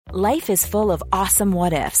Life is full of awesome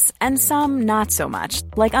what-ifs, and some not so much,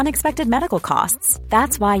 like unexpected medical costs.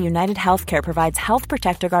 That's why United Healthcare provides Health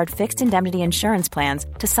Protector Guard fixed indemnity insurance plans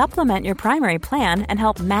to supplement your primary plan and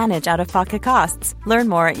help manage out-of-pocket costs. Learn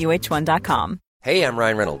more at uh1.com. Hey, I'm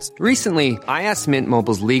Ryan Reynolds. Recently, I asked Mint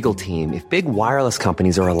Mobile's legal team if big wireless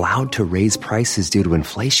companies are allowed to raise prices due to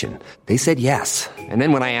inflation. They said yes. And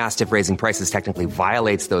then when I asked if raising prices technically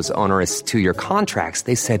violates those onerous two-year contracts,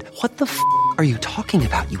 they said, "What the f*** are you talking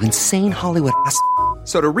about, you insane Hollywood ass?"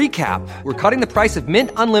 So to recap, we're cutting the price of Mint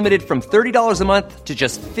Unlimited from $30 a month to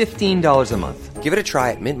just $15 a month. Give it a try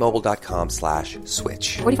at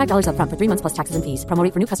mintmobile.com/switch. $45 up front for 3 months plus taxes and fees. Promo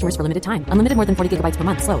rate for new customers for limited time. Unlimited more than 40 gigabytes per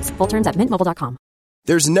month. Slows full terms at mintmobile.com.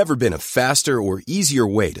 There's never been a faster or easier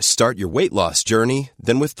way to start your weight loss journey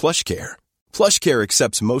than with PlushCare. PlushCare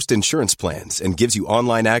accepts most insurance plans and gives you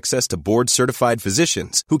online access to board-certified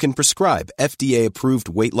physicians who can prescribe FDA-approved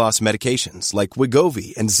weight loss medications like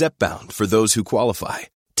Wegovy and Zepbound for those who qualify.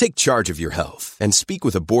 Take charge of your health and speak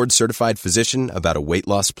with a board-certified physician about a weight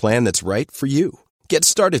loss plan that's right for you. Get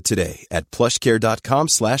started today at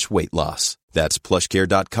plushcare.com/weight loss. That's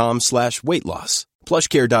plushcare.com/weight loss.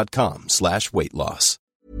 plushcare.com/weight loss.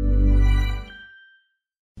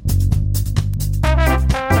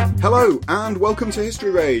 Hello and welcome to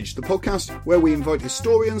History Rage, the podcast where we invite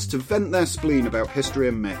historians to vent their spleen about history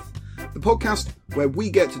and myth. The podcast where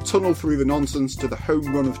we get to tunnel through the nonsense to the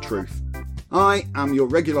home run of truth. I am your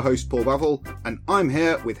regular host, Paul Bavel, and I'm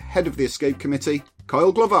here with Head of the Escape Committee,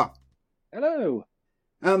 Kyle Glover. Hello.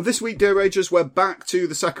 And this week, dear Ragers, we're back to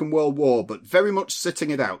the Second World War, but very much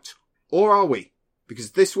sitting it out. Or are we?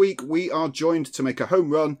 Because this week we are joined to make a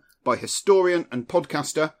home run by historian and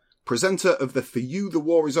podcaster, presenter of the For You the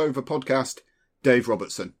War Is Over podcast, Dave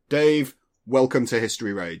Robertson. Dave, welcome to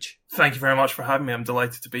History Rage. Thank you very much for having me. I'm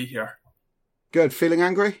delighted to be here. Good. Feeling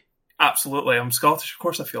angry? Absolutely. I'm Scottish. Of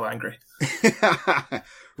course I feel angry.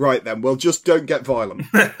 Right then. Well, just don't get violent.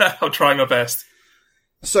 I'll try my best.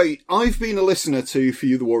 So, I've been a listener to For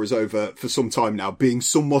You the War Is Over for some time now, being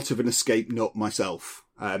somewhat of an escape nut myself.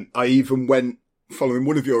 I even went, following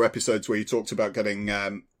one of your episodes where you talked about getting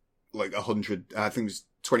like 100, I think it was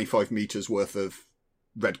 25 metres worth of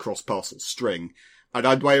Red Cross parcel string. And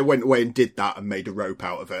I went away and did that and made a rope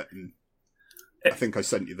out of it. And I think I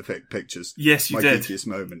sent you the pictures. Yes, you did. My geekiest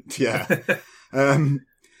moment, yeah.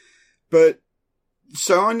 But,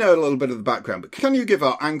 so I know a little bit of the background, but can you give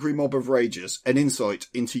our angry mob of ragers an insight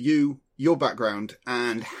into you, your background,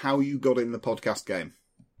 and how you got in the podcast game?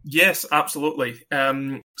 Yes, absolutely.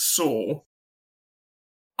 So,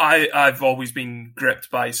 I've always been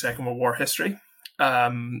gripped by Second World War history.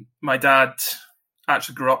 My dad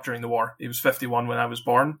actually grew up during the war. He was 51 when I was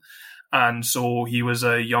born. And so he was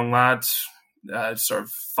a young lad, sort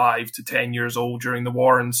of 5 to 10 years old during the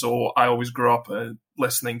war. And so I always grew up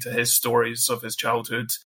listening to his stories of his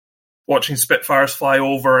childhood, watching Spitfires fly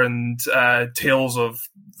over and tales of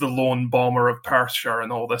the lone bomber of Perthshire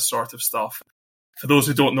and all this sort of stuff. For those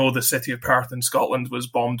who don't know, the city of Perth in Scotland was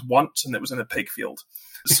bombed once and it was in a pig field.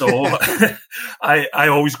 So I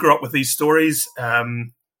always grew up with these stories.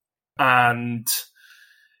 And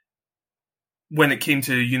when it came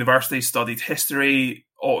to university, studied history,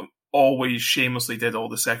 always shamelessly did all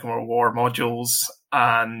the Second World War modules,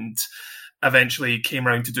 and eventually came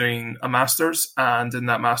around to doing a master's. And in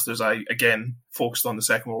that master's, I again focused on the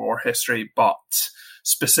Second World War history, but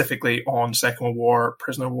specifically on Second World War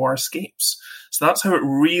prisoner of war escapes. So that's how it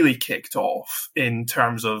really kicked off in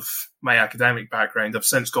terms of my academic background. I've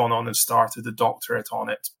since gone on and started a doctorate on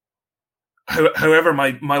it. However,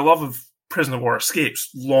 my love of prisoner of war escapes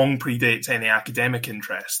long predates any academic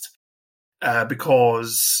interest,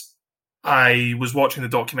 because I was watching the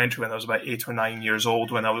documentary when I was about 8 or 9 years old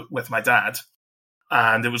when I was with my dad,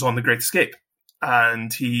 and it was on the Great Escape.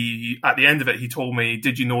 And he, at the end of it, he told me,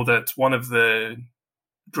 "Did you know that one of the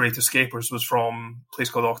Great Escapers was from a place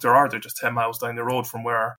called Auchterarder, just 10 miles down the road from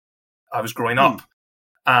where I was growing up?"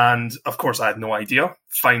 And of course, I had no idea.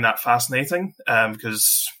 Find that fascinating,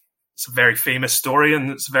 because it's a very famous story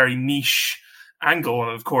and it's a very niche angle.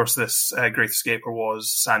 And of course, this Great Escaper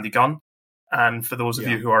was Sandy Gunn. And for those of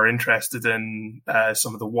you who are interested in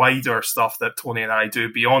some of the wider stuff that Tony and I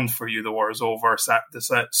do beyond For You the War Is Over,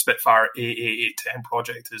 the Spitfire AA810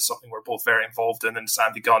 project is something we're both very involved in, and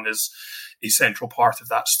Sandy Gunn is a central part of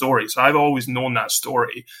that story. So I've always known that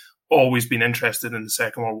story, always been interested in the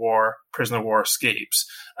Second World War, prisoner of war escapes.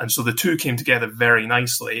 And so the two came together very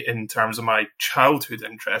nicely in terms of my childhood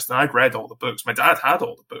interest. And I'd read all the books. My dad had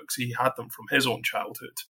all the books. He had them from his own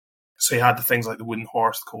childhood. So he had the things like The Wooden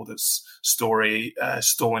Horse, the Colditz story,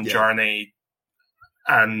 Stolen Journey,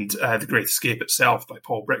 and The Great Escape itself by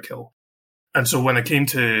Paul Brickhill. And so when it came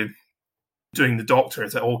to doing the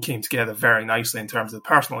Doctorate, it all came together very nicely in terms of the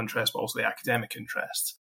personal interest, but also the academic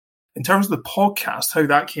interest. In terms of the podcast, how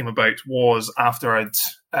that came about was after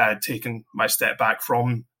I'd taken my step back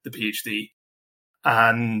from the PhD,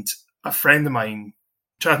 and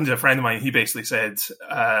chatting to a friend of mine, he basically said,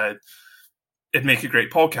 it'd make a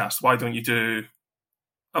great podcast. Why don't you do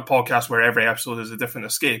a podcast where every episode is a different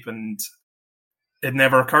escape? And it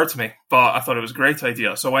never occurred to me, but I thought it was a great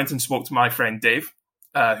idea. So I went and spoke to my friend Dave,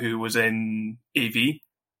 who was in AV,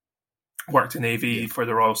 worked in AV for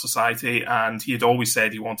the Royal Society, and he had always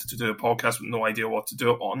said he wanted to do a podcast with no idea what to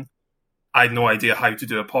do it on. I had no idea how to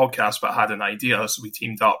do a podcast, but had an idea, so we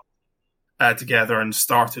teamed up together and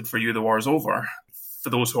started For You, the War is Over. For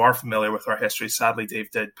those who are familiar with our history, sadly,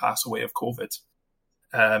 Dave did pass away of COVID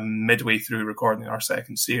midway through recording our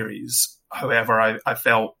second series. However, I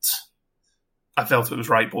felt it was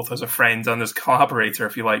right, both as a friend and as a collaborator,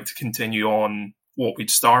 if you like, to continue on what we'd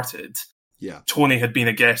started. Yeah. Tony had been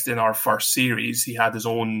a guest in our first series. He had his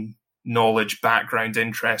own knowledge, background,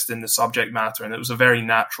 interest in the subject matter, and it was a very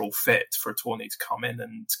natural fit for Tony to come in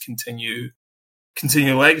and continue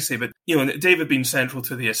legacy. But Dave had been central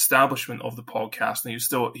to the establishment of the podcast, and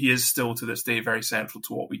he is still to this day very central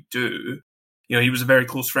to what we do. He was a very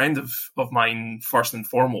close friend of mine, first and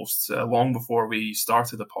foremost, long before we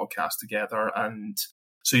started the podcast together. And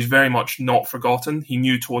so he's very much not forgotten. He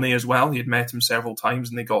knew Tony as well. He had met him several times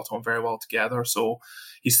and they got on very well together. So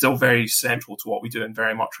he's still very central to what we do and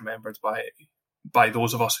very much remembered by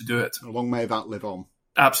those of us who do it. Long may that live on.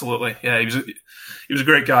 Absolutely. Yeah, he was a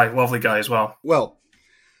great guy, lovely guy as well. Well,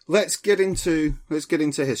 let's get into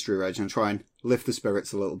history, Reg, and try and lift the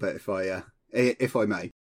spirits a little bit, if I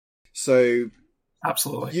may. So,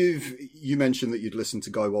 absolutely, you mentioned that you'd listened to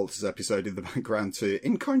Guy Walters' episode in the background too,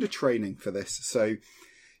 in kind of training for this. So,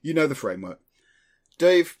 you know the framework.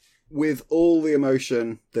 Dave, with all the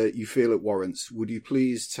emotion that you feel it warrants, would you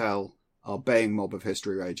please tell our baying mob of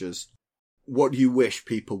history ragers what you wish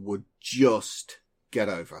people would just get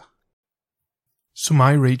over? So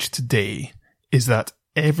my rage today is that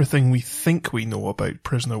everything we think we know about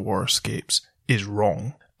prisoner war escapes is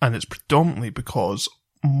wrong, and it's predominantly because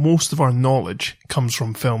most of our knowledge comes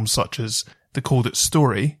from films such as The Colditz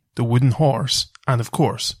Story, The Wooden Horse, and of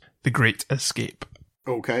course, The Great Escape.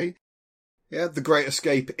 Okay. Yeah, The Great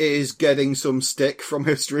Escape is getting some stick from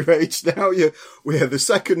History Rage now. We have the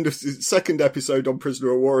second episode on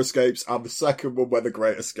prisoner of war escapes, and the second one where The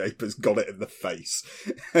Great Escape has got it in the face.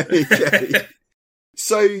 Okay.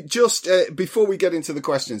 So just before we get into the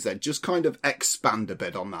questions then, just kind of expand a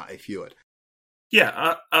bit on that, if you would.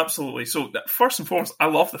 Yeah, absolutely. So first and foremost, I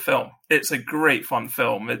love the film. It's a great fun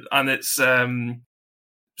film. And it's Second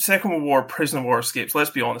World War, prisoner of war escapes. Let's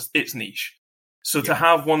be honest, it's niche. So to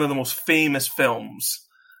have one of the most famous films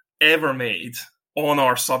ever made on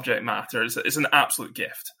our subject matter is an absolute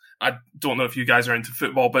gift. I don't know if you guys are into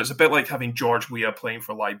football, but it's a bit like having George Weah playing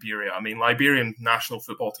for Liberia. I mean, Liberian national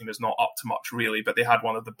football team is not up to much really, but they had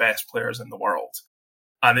one of the best players in the world.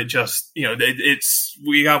 And it just,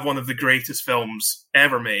 we have one of the greatest films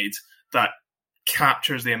ever made that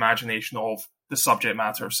captures the imagination of the subject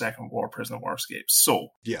matter of Second World War, prisoner of war escapes. So,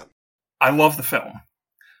 yeah, I love the film.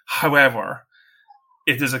 However,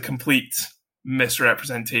 it is a complete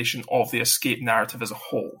misrepresentation of the escape narrative as a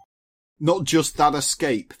whole. Not just that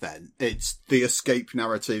escape, then. It's the escape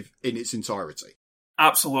narrative in its entirety.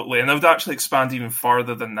 Absolutely. And I would actually expand even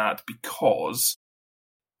further than that, because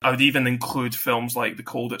I would even include films like The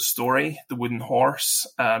Colditz Story, The Wooden Horse,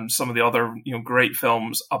 some of the other great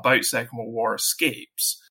films about Second World War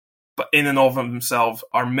escapes, but in and of themselves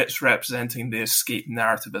are misrepresenting the escape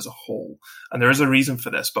narrative as a whole. And there is a reason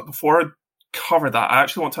for this. But before I cover that, I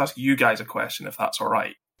actually want to ask you guys a question, if that's all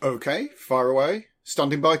right. Okay, fire away.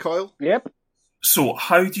 Standing by, Kyle? Yep. So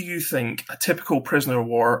how do you think a typical prisoner of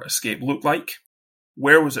war escape looked like?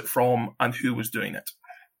 Where was it from? And who was doing it?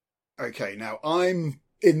 Okay, now I'm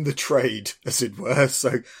in the trade, as it were,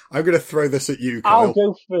 so I'm going to throw this at you, Kyle. I'll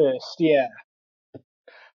go first, yeah.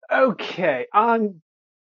 Okay, I'm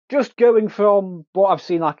just going from what I've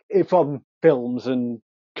seen from films and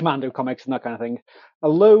Commando comics and that kind of thing. A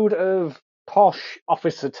load of posh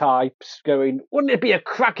officer types going, wouldn't it be a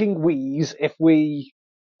cracking wheeze if we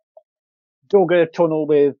dug a tunnel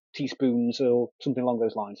with teaspoons or something along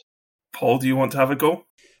those lines? Paul, do you want to have a go?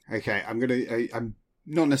 Okay, I'm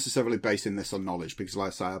not necessarily basing this on knowledge, because like I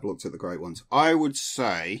say, I've looked at the great ones. I would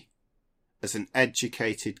say, as an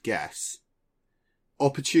educated guess,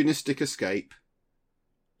 opportunistic escape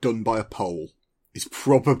done by a Pole is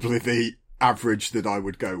probably the average that I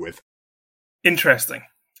would go with. Interesting.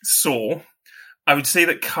 So, I would say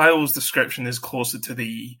that Kyle's description is closer to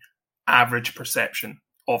the average perception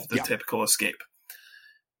of the typical escape.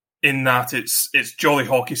 In that it's jolly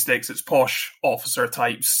hockey sticks, it's posh officer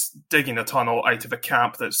types digging a tunnel out of a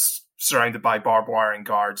camp that's surrounded by barbed wire and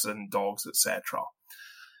guards and dogs, etc.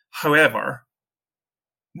 However,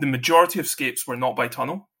 the majority of escapes were not by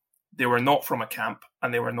tunnel, they were not from a camp,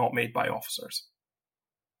 and they were not made by officers.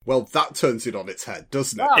 Well, that turns it on its head,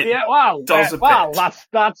 doesn't it? Wow,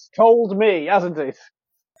 that's told me, hasn't it?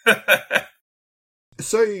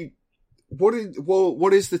 So, what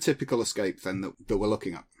is the typical escape then that we're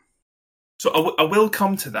looking at? So I will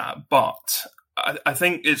come to that, but I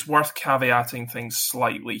think it's worth caveating things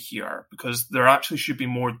slightly here, because there actually should be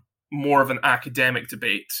more of an academic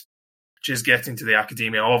debate, which is getting to the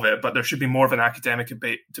academia of it, but there should be more of an academic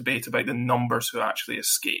debate about the numbers who actually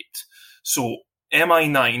escaped. So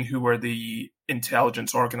MI9, who were the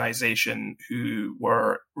intelligence organization who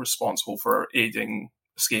were responsible for aiding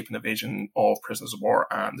escape and evasion of prisoners of war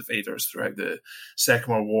and evaders throughout the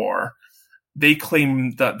Second World War, they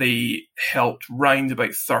claim that they helped round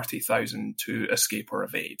about 30,000 to escape or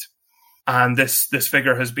evade. And this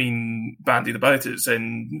figure has been bandied about. It's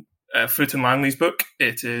in Foote and Langley's book.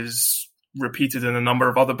 It is repeated in a number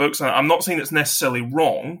of other books. And I'm not saying it's necessarily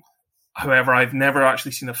wrong. However, I've never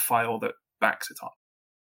actually seen a file that backs it up.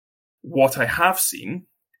 What I have seen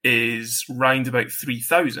is round about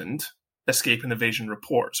 3,000 escape and evasion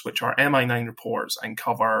reports, which are MI9 reports and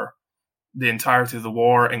cover the entirety of the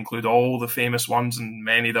war, include all the famous ones and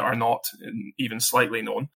many that are not even slightly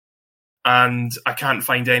known. And I can't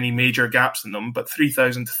find any major gaps in them, but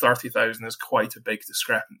 3,000 to 30,000 is quite a big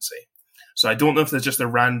discrepancy. So I don't know if there's just a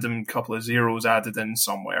random couple of zeros added in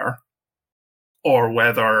somewhere, or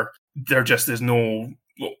whether there just is no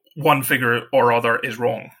one figure or other is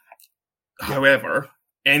wrong. However,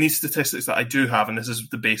 any statistics that I do have, and this is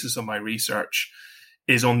the basis of my research,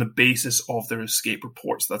 is on the basis of the escape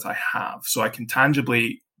reports that I have. So I can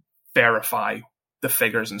tangibly verify the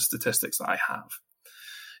figures and statistics that I have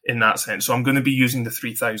in that sense. So I'm going to be using the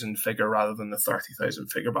 3,000 figure rather than the 30,000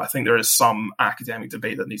 figure, but I think there is some academic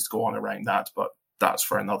debate that needs to go on around that, but that's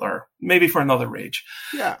for another rage.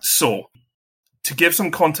 Yeah. So to give some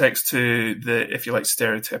context to the, if you like,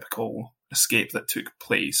 stereotypical escape that took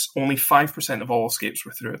place, only 5% of all escapes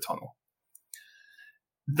were through a tunnel.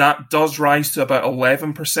 That does rise to about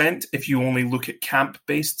 11% if you only look at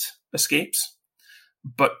camp-based escapes,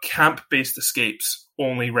 but camp-based escapes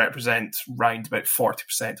only represent round about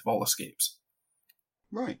 40% of all escapes.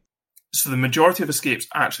 Right. So the majority of escapes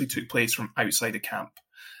actually took place from outside a camp.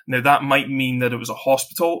 Now, that might mean that it was a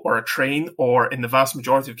hospital or a train, or in the vast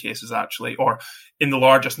majority of cases, actually, or in the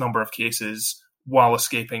largest number of cases, while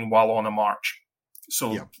escaping while on a march.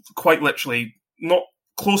 So quite literally, not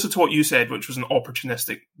closer to what you said, which was an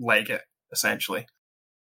opportunistic legate, essentially.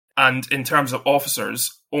 And in terms of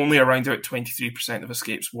officers, only around about 23% of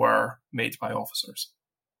escapes were made by officers.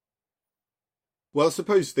 Well, I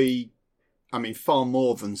suppose far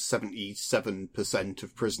more than 77%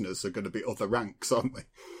 of prisoners are going to be other ranks, aren't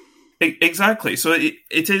they? Exactly. So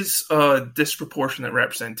it is a disproportionate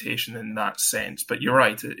representation in that sense. But you're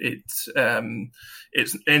right. It's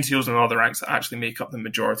NCOs and other ranks that actually make up the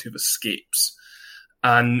majority of escapes.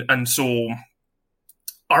 And so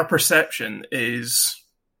our perception is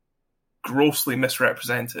grossly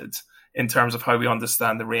misrepresented in terms of how we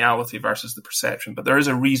understand the reality versus the perception. But there is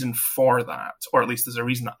a reason for that, or at least there's a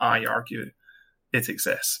reason that I argue it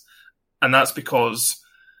exists. And that's because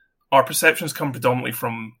our perceptions come predominantly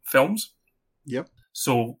from films. Yep.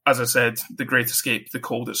 So, as I said, The Great Escape, The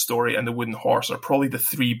Coldest Story, and The Wooden Horse are probably the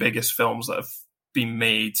three biggest films that have been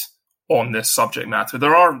made on this subject matter.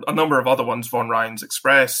 There are a number of other ones, Von Ryan's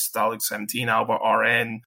Express, Stalag 17, Albert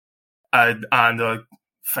RN, and a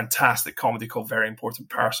fantastic comedy called Very Important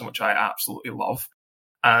Person, which I absolutely love.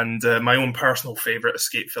 And my own personal favourite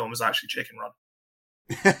escape film is actually Chicken Run.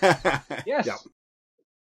 Yes. Yep.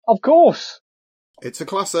 Of course. It's a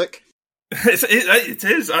classic. It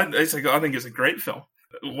is. I think it's a great film.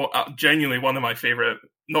 Genuinely one of my favourite,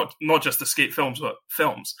 not just escape films, but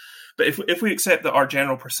films. But if we accept that our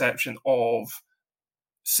general perception of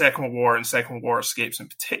Second World War and Second World War escapes in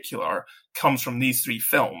particular comes from these three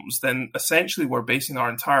films, then essentially we're basing our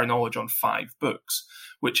entire knowledge on 5 books,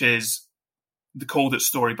 which is The Coldest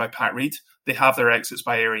Story by Pat Reed, They Have Their Exits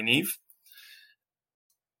by E09,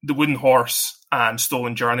 The Wooden Horse and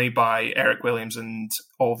Stolen Journey by Eric Williams and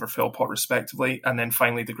Oliver Philpott, respectively, and then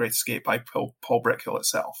finally The Great Escape by Paul Brickhill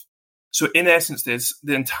itself. So in essence, there's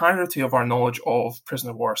the entirety of our knowledge of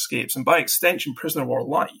prisoner of war escapes, and by extension, prisoner of war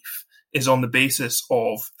life, is on the basis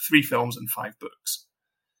of 3 films and 5 books,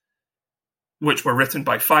 which were written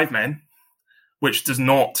by 5 men, which does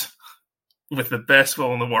not with the best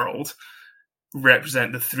will in the world,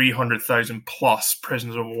 represent the 300,000 plus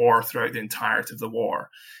prisoners of war throughout the entirety of the war.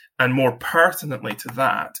 And more pertinently to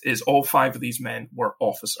that is all 5 of these men were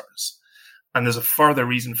officers. And there's a further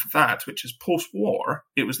reason for that, which is post-war,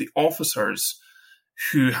 it was the officers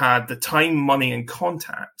who had the time, money, and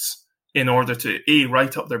contacts in order to A,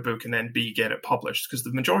 write up their book, and then B, get it published. Because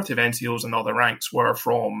the majority of NCOs and other ranks were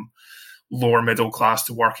from lower middle class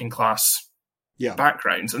to working class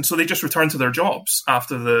backgrounds. And so they just returned to their jobs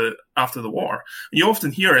after the war. You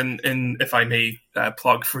often hear in if I may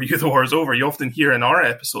plug for You the War is Over, you often hear in our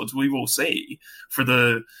episodes, we will say for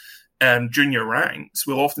the junior ranks,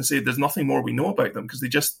 we'll often say there's nothing more we know about them because they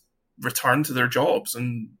just return to their jobs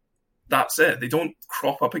and that's it. They don't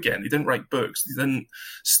crop up again. They didn't write books. They didn't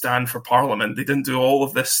stand for parliament. They didn't do all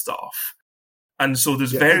of this stuff. And so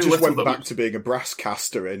there's very little. They just went back to being a brass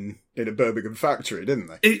caster in a Birmingham factory, didn't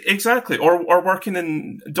they? Exactly, or working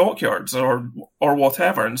in dockyards or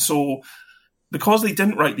whatever. And so, because they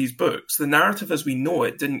didn't write these books, the narrative as we know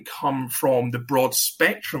it didn't come from the broad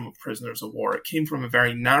spectrum of prisoners of war. It came from a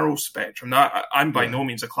very narrow spectrum. Now, I'm by no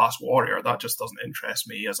means a class warrior. That just doesn't interest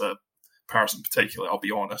me as a person particularly. I'll be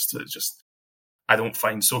honest. It's just I don't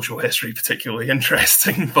find social history particularly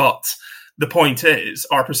interesting, but. The point is,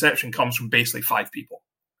 our perception comes from basically 5 people.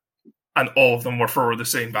 And all of them were for the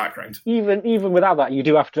same background. Even without that, you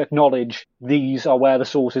do have to acknowledge these are where the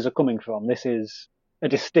sources are coming from. This is a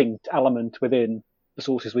distinct element within the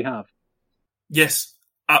sources we have. Yes,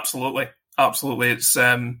 absolutely. Absolutely. It's,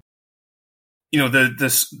 the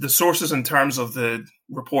sources in terms of the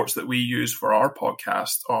reports that we use for our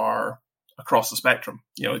podcast are across the spectrum.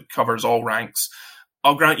 It covers all ranks.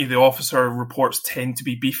 I'll grant you the officer reports tend to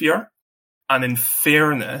be beefier. And in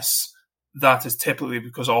fairness, that is typically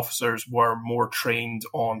because officers were more trained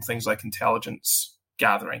on things like intelligence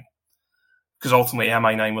gathering. Because ultimately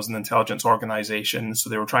MI9 was an intelligence organization, so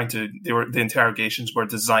the interrogations were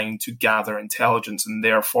designed to gather intelligence, and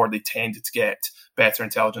therefore they tended to get better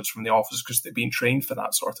intelligence from the officers because they'd been trained for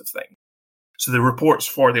that sort of thing. So the reports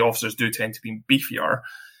for the officers do tend to be beefier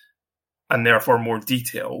and therefore more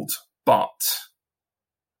detailed, but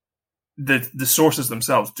the sources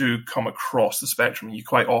themselves do come across the spectrum. You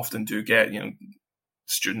quite often do get,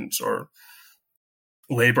 students or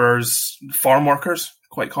labourers, farm workers,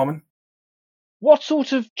 quite common. What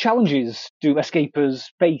sort of challenges do escapers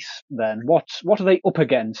face then? What are they up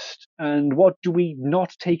against? And what do we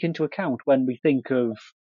not take into account when we think of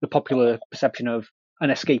the popular perception of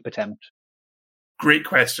an escape attempt? Great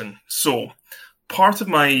question. So, part of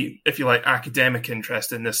my, if you like, academic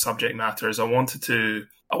interest in this subject matter is I wanted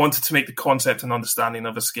to make the concept and understanding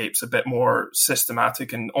of escapes a bit more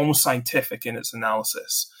systematic and almost scientific in its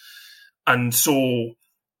analysis. And so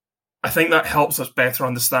I think that helps us better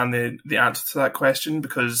understand the answer to that question,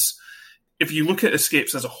 because if you look at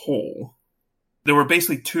escapes as a whole, there were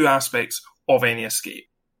basically 2 aspects of any escape.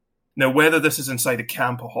 Now, whether this is inside a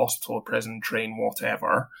camp, a hospital, a prison, train,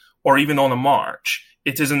 whatever, or even on a march,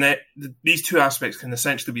 it is these 2 aspects can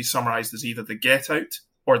essentially be summarized as either the get out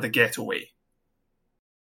or the get away.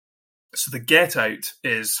 So the get out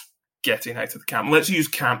is getting out of the camp. Let's use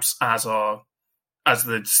camps as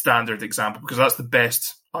the standard example, because that's the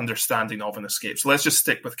best understanding of an escape. So let's just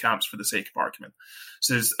stick with camps for the sake of argument.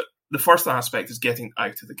 So the first aspect is getting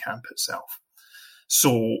out of the camp itself.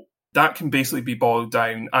 So that can basically be boiled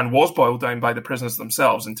down, and was boiled down by the prisoners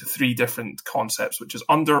themselves, into 3 different concepts, which is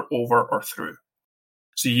under, over, or through.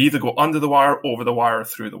 So you either go under the wire, over the wire, or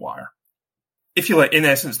through the wire. If you like, in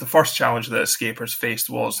essence, the first challenge that escapers faced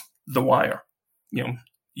was the wire.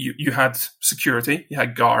 You had security, you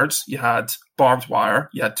had guards, you had barbed wire,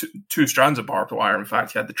 you had two strands of barbed wire. In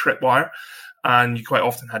fact, you had the trip wire, and you quite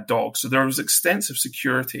often had dogs. So there was extensive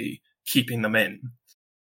security keeping them in.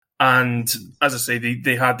 And as I say,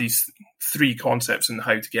 they had these 3 concepts in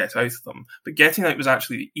how to get out of them. But getting out was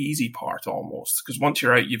actually the easy part almost, because once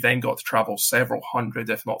you're out, you've then got to travel several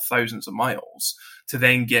hundred, if not thousands of miles to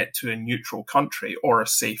then get to a neutral country or a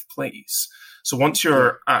safe place. So once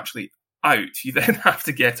you're actually out, you then have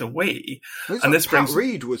to get away. And this Pat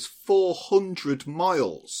Reed was 400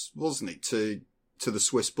 miles, wasn't it, to the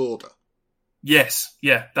Swiss border? Yes,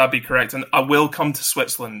 yeah, that'd be correct. And I will come to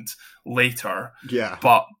Switzerland later. Yeah.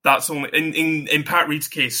 But that's only in Pat Reed's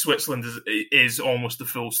case, Switzerland is almost the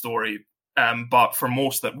full story. But for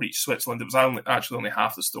most that reach Switzerland, it was actually only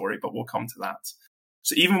half the story, but we'll come to that.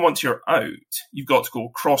 So even once you're out, you've got to go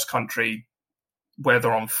cross country,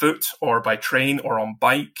 whether on foot or by train or on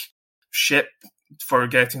bike, ship for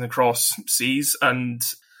getting across seas. And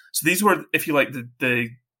so these were, if you like, the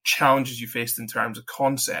challenges you faced in terms of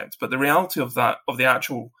concept. But the reality of the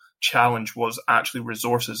actual challenge was actually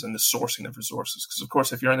resources and the sourcing of resources. Because, of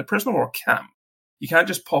course, if you're in a prisoner of war camp, you can't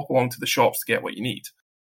just pop along to the shops to get what you need.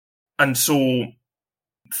 And so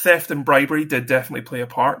theft and bribery did definitely play a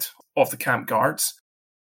part of the camp guards,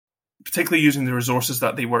 particularly using the resources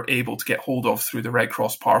that they were able to get hold of through the Red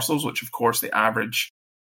Cross parcels, which, of course, the average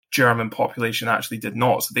German population actually did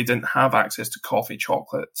not. So they didn't have access to coffee,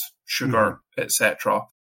 chocolate, sugar, etc.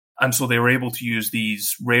 And so they were able to use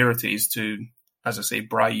these rarities to, as I say,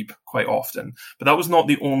 bribe quite often. But that was not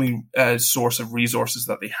the only source of resources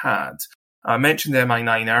that they had. I mentioned the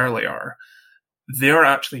MI9 earlier. They're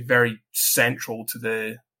actually very central to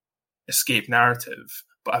the escape narrative,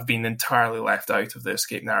 but have been entirely left out of the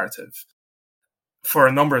escape narrative for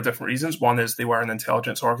a number of different reasons. One is they were an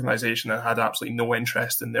intelligence organization and had absolutely no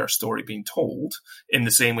interest in their story being told, in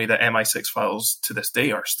the same way that MI6 files to this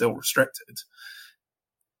day are still restricted.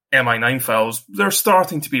 MI9 files, they're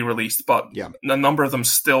starting to be released, but a number of them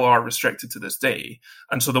still are restricted to this day.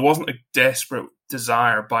 And so there wasn't a desperate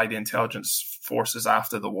desire by the intelligence forces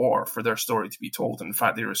after the war for their story to be told. In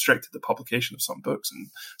fact, they restricted the publication of some books in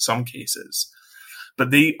some cases.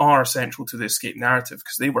 But they are central to the escape narrative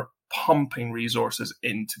because they were pumping resources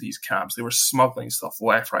into these camps. They were smuggling stuff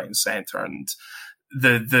left, right, and center. And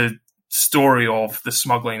the story of the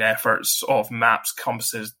smuggling efforts of maps,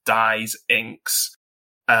 compasses, dyes, inks,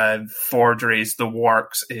 forgeries, the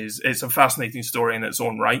works it's a fascinating story in its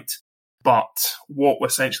own right. But what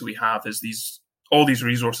essentially we have is all these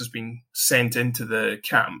resources being sent into the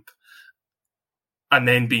camp and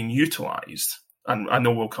then being utilized. And I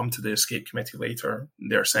know we'll come to the escape committee later.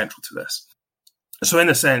 They're central to this. So in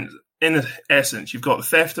essence, you've got the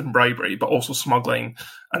theft and bribery, but also smuggling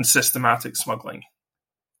and systematic smuggling.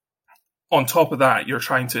 On top of that, you're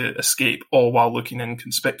trying to escape all while looking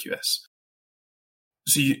inconspicuous.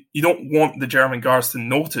 So you don't want the German guards to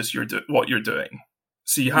notice what you're doing.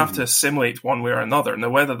 So you have to assimilate one way or another. Now,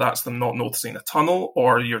 whether that's them not noticing a tunnel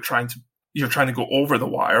or you're trying to go over the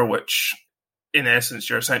wire, which in essence,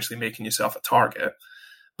 you're essentially making yourself a target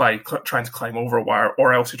by trying to climb over a wire,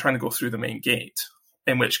 or else you're trying to go through the main gate,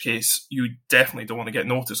 in which case you definitely don't want to get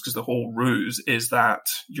noticed because the whole ruse is that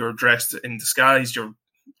you're dressed in disguise, you're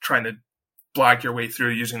trying to blag your way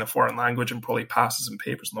through using a foreign language and probably passes and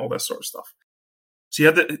papers and all this sort of stuff. So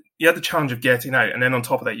you had the challenge of getting out, and then on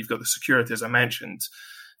top of that, you've got the security, as I mentioned,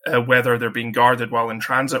 whether they're being guarded while in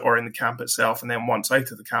transit or in the camp itself, and then once out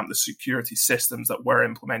of the camp, the security systems that were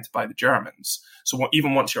implemented by the Germans. So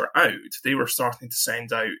even once you're out, they were starting to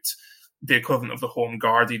send out the equivalent of the Home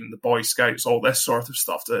Guard, even the Boy Scouts, all this sort of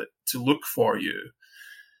stuff to look for you.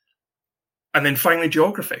 And then finally,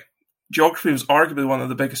 geography. Geography was arguably one of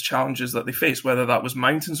the biggest challenges that they faced, whether that was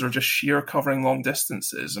mountains or just sheer covering long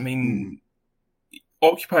distances. I mean,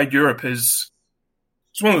 occupied Europe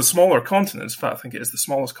it's one of the smaller continents. In fact, I think it is the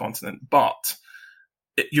smallest continent, but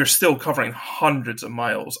you're still covering hundreds of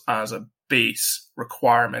miles as a base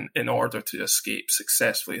requirement in order to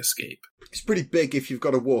successfully escape. It's pretty big if you've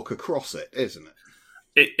got to walk across it, isn't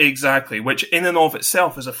it? Exactly, which in and of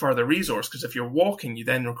itself is a further resource, because if you're walking, you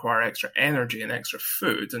then require extra energy and extra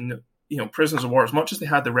food. And, prisoners of war, as much as they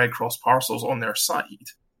had the Red Cross parcels on their side,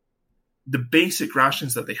 the basic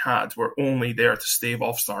rations that they had were only there to stave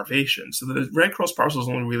off starvation. So the Red Cross parcels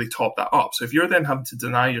only really top that up. So if you're then having to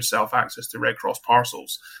deny yourself access to Red Cross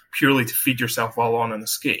parcels purely to feed yourself while on an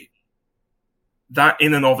escape, that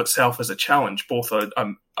in and of itself is a challenge, both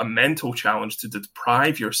a mental challenge to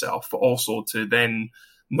deprive yourself, but also to then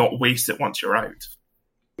not waste it once you're out.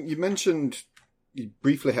 You mentioned, you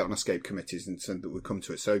briefly hit on escape committees and said that we'll come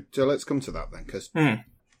to it. So let's come to that then, because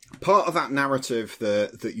part of that narrative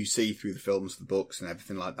that you see through the films, the books and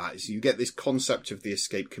everything like that is you get this concept of the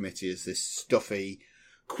escape committee as this stuffy,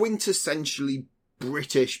 quintessentially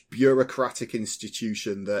British bureaucratic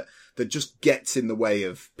institution that just gets in the way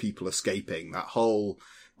of people escaping, that whole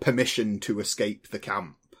permission to escape the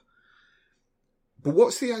camp. But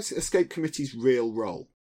what's the escape committee's real role?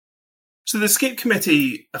 So the escape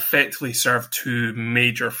committee effectively served two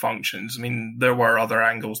major functions. I mean, there were other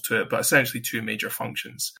angles to it, but essentially two major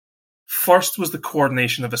functions. First was the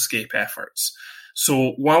coordination of escape efforts.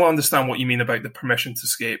 So while I understand what you mean about the permission to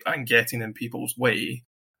escape and getting in people's way,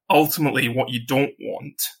 ultimately what you don't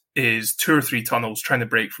want is 2 or 3 tunnels trying to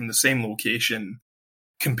break from the same location,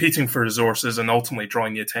 competing for resources and ultimately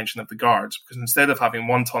drawing the attention of the guards. Because instead of having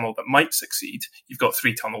one tunnel that might succeed, you've got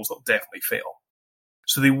 3 tunnels that will definitely fail.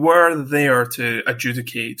 So they were there to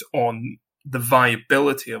adjudicate on the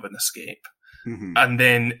viability of an escape. Mm-hmm. And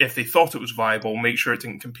then if they thought it was viable, make sure it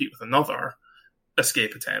didn't compete with another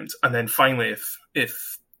escape attempt. And then finally,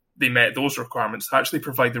 if they met those requirements, to actually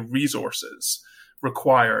provide the resources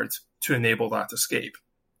required to enable that escape.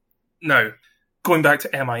 Now, going back to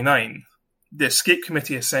MI9, the escape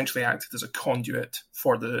committee essentially acted as a conduit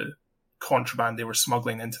for the contraband they were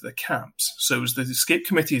smuggling into the camps. So it was the escape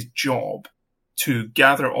committee's job to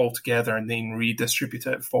gather it all together and then redistribute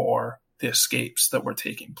it for the escapes that were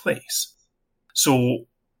taking place. So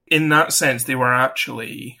in that sense, they were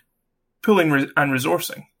actually pooling and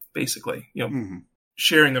resourcing, basically,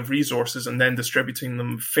 sharing of resources and then distributing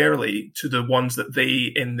them fairly to the ones that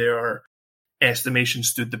they, in their estimation,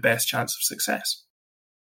 stood the best chance of success.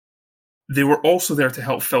 They were also there to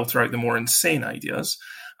help filter out the more insane ideas.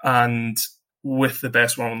 And with the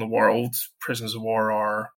best one in the world, prisoners of war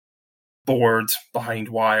are bored, behind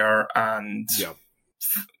wire, and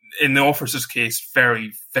in the officer's case,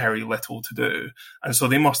 very, very little to do. And so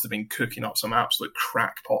they must have been cooking up some absolute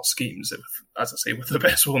crackpot schemes. As I say, with the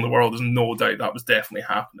best will in the world, there's no doubt that was definitely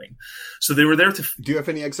happening. So they were there to... Do you have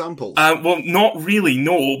any examples? Well, not really,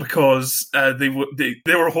 no, because they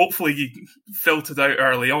were hopefully filtered out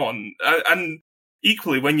early on. And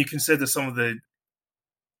equally, when you consider some of the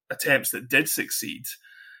attempts that did succeed,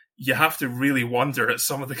 you have to really wonder at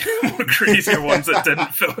some of the more crazier ones that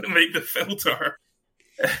didn't make the filter.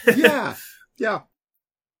 Yeah.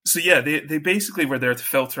 So yeah, they basically were there to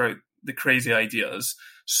filter out the crazy ideas,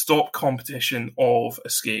 stop competition of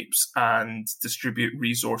escapes, and distribute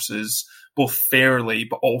resources both fairly,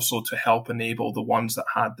 but also to help enable the ones that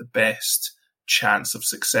had the best chance of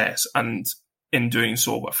success. And in doing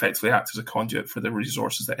so, effectively act as a conduit for the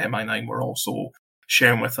resources that MI9 were also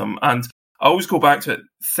sharing with them. And I always go back to it.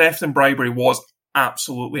 Theft and bribery was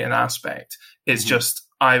absolutely an aspect. It's just,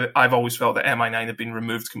 I've always felt that MI9 have been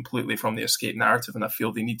removed completely from the escape narrative, and I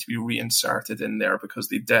feel they need to be reinserted in there because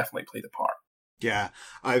they definitely played a part. Yeah,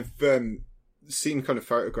 I've seen kind of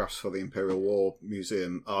photographs for the Imperial War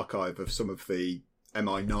Museum archive of some of the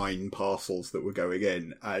MI9 parcels that were going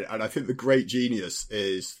in, and I think the great genius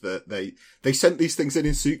is that they sent these things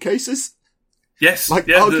in suitcases. Yes,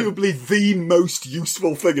 arguably the most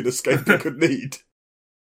useful thing an escaper could need.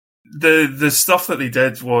 The stuff that they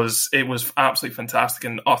did was absolutely fantastic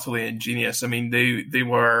and utterly ingenious. I mean, they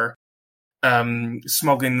were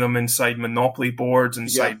smuggling them inside Monopoly boards.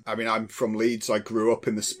 Yeah, I mean, I'm from Leeds. I grew up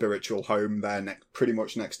in the spiritual home there, pretty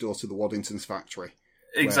much next door to the Waddington's factory.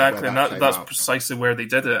 Exactly, and that's precisely where they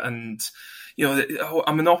did it. And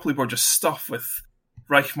a Monopoly board just stuffed with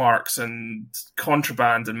Reichmarks and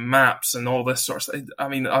contraband and maps and all this sort of stuff. I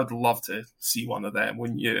mean, I'd love to see one of them,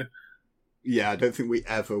 wouldn't you? Yeah, I don't think we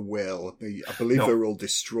ever will. I believe they're all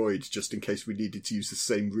destroyed just in case we needed to use the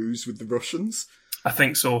same ruse with the Russians. I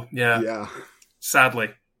think so, yeah. Yeah. Sadly.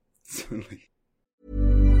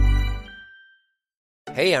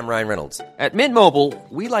 Hey, I'm Ryan Reynolds. At Mint Mobile,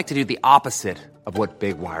 we like to do the opposite of what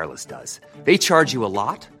Big Wireless does. They charge you a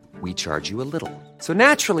lot, we charge you a little. So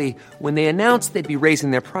naturally, when they announced they'd be raising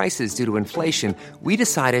their prices due to inflation, we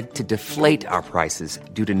decided to deflate our prices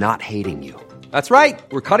due to not hating you. That's right.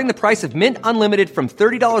 We're cutting the price of Mint Unlimited from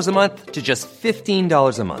 $30 a month to just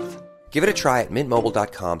 $15 a month. Give it a try at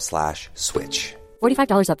mintmobile.com/switch.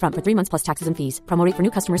 $45 up front for 3 months plus taxes and fees. Promo rate for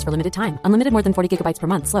new customers for limited time. Unlimited more than 40 gigabytes per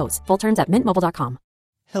month. Slows full terms at mintmobile.com.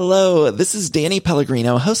 Hello, this is Danny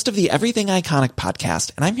Pellegrino, host of the Everything Iconic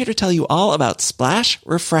podcast, and I'm here to tell you all about Splash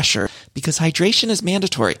Refresher, because hydration is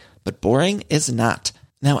mandatory, but boring is not.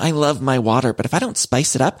 Now, I love my water, but if I don't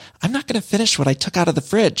spice it up, I'm not going to finish what I took out of the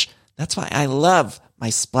fridge. That's why I love my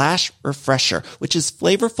Splash Refresher, which is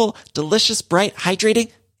flavorful, delicious, bright,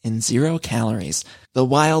 hydrating, and 0 calories. The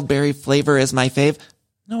wild berry flavor is my fave.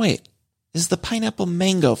 No, wait. Is the pineapple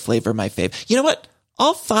mango flavor my fave? You know what?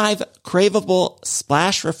 All 5 craveable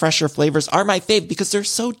Splash Refresher flavors are my fave because they're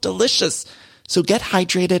so delicious. So get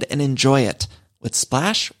hydrated and enjoy it with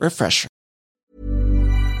Splash Refresher.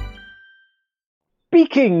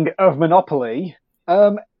 Speaking of Monopoly,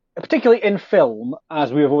 particularly in film,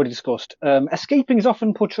 as we have already discussed, escaping is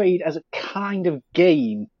often portrayed as a kind of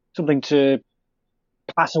game, something to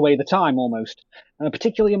pass away the time almost,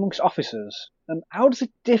 particularly amongst officers. How does it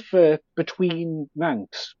differ between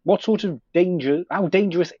ranks? What sort of how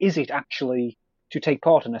dangerous is it actually to take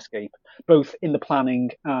part in escape, both in the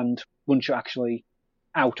planning and once you're actually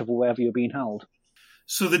out of wherever you're being held?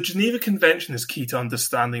 So the Geneva Convention is key to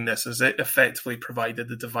understanding this, as it effectively provided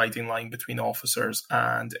the dividing line between officers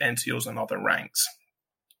and NCOs and other ranks.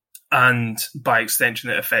 And by extension,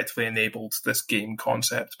 it effectively enabled this game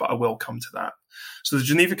concept, but I will come to that. So the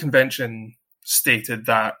Geneva Convention stated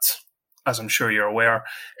that, as I'm sure you're aware,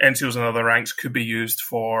 NCOs and other ranks could be used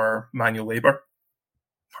for manual labour,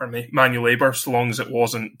 so long as it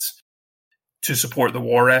wasn't to support the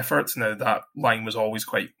war effort. Now, that line was always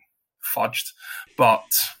quite fudged, but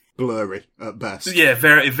blurry at best. Yeah,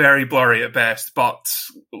 very, very blurry at best, but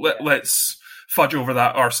let's fudge over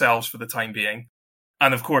that ourselves for the time being.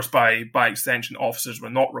 And of course, by extension, officers were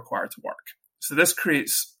not required to work. So this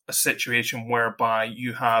creates a situation whereby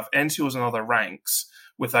you have NCOs and other ranks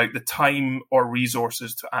without the time or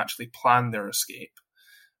resources to actually plan their escape,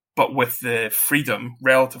 but with the freedom,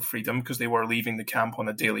 relative freedom, because they were leaving the camp on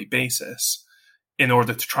a daily basis in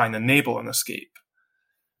order to try and enable an escape.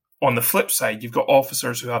 On the flip side, you've got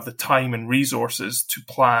officers who have the time and resources to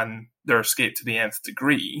plan their escape to the nth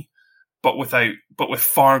degree, but with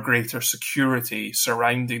far greater security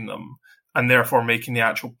surrounding them, and therefore making the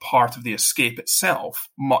actual part of the escape itself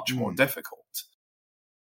much more difficult.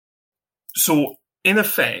 So, in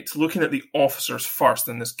effect, looking at the officers first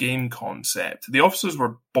in this game concept, the officers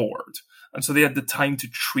were bored, and so they had the time to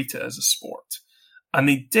treat it as a sport. And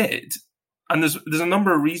they did. And there's a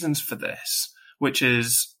number of reasons for this, which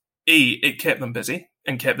is, A, it kept them busy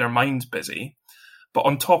and kept their minds busy. But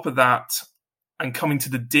on top of that, and coming to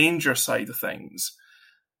the danger side of things,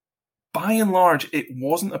 by and large, it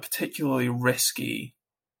wasn't a particularly risky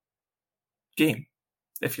game,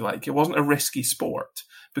 if you like. It wasn't a risky sport.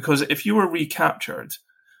 Because if you were recaptured,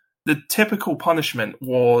 the typical punishment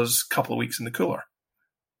was a couple of weeks in the cooler.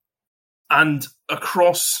 And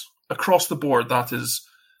across the board, that is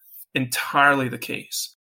entirely the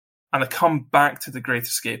case. And I come back to The Great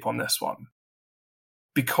Escape on this one.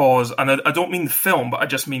 Because, and I don't mean the film, but I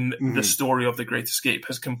just mean the story of The Great Escape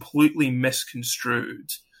has completely misconstrued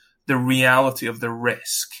the reality of the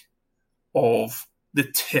risk of the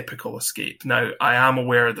typical escape. Now, I am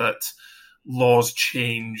aware that laws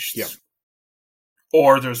changed,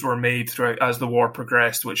 orders were made throughout as the war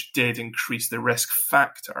progressed, which did increase the risk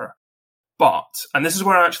factor. But, and this is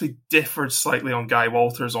where I actually differed slightly on Guy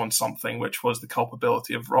Walters on something, which was the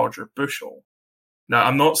culpability of Roger Bushell. Now,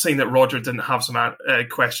 I'm not saying that Roger didn't have some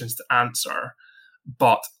questions to answer,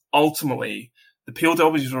 but ultimately, the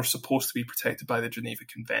POWs were supposed to be protected by the Geneva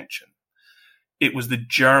Convention. It was the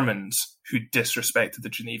Germans who disrespected the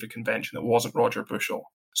Geneva Convention. It wasn't Roger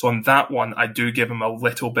Bushell. So on that one, I do give him a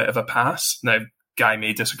little bit of a pass. Now, Guy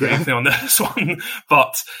may disagree with me on this one,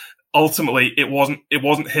 but ultimately, it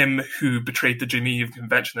wasn't him who betrayed the Geneva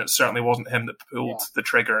Convention. It certainly wasn't him that pulled the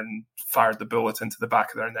trigger and fired the bullet into the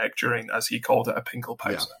back of their neck during, as he called it, a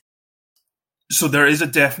Pinkelpause. Yeah. So there is a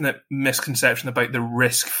definite misconception about the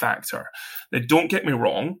risk factor. Now, don't get me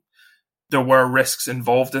wrong, there were risks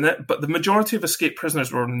involved in it, but the majority of escaped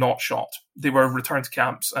prisoners were not shot. They were returned to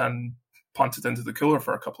camps and punted into the cooler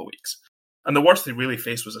for a couple of weeks. And the worst they really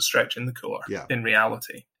faced was a stretch in the cooler, in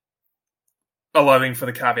reality. Allowing for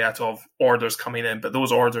the caveat of orders coming in, but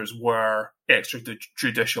those orders were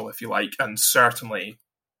extrajudicial, if you like, and certainly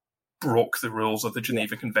broke the rules of the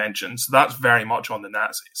Geneva Convention. So that's very much on the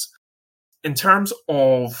Nazis. In terms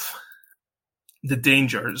of the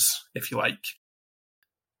dangers, if you like,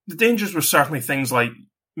 the dangers were certainly things like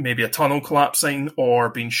maybe a tunnel collapsing or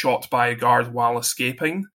being shot by a guard while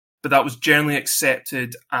escaping, but that was generally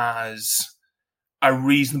accepted as a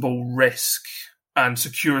reasonable risk and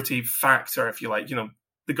security factor, if you like. You know,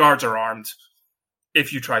 the guards are armed.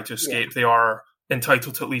 If you try to escape, they are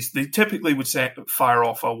entitled to at least, they typically would fire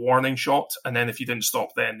off a warning shot, and then if you didn't stop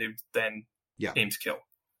then, they would then aim to kill.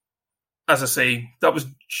 As I say, that was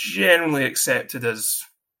generally accepted as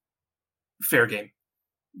fair game.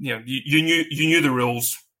 You know, you knew the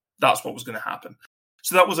rules, that's what was going to happen.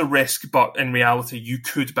 So that was a risk, but in reality, you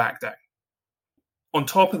could back down. On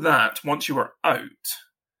top of that, once you were out,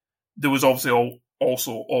 there was obviously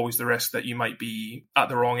also always the risk that you might be at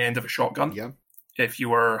the wrong end of a shotgun if you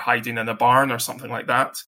were hiding in a barn or something like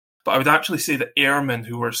that. But I would actually say that airmen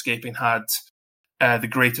who were escaping had the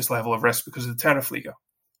greatest level of risk because of the Terrorflieger.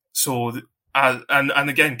 So, and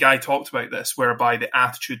again, Guy talked about this, whereby the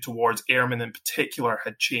attitude towards airmen in particular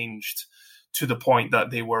had changed to the point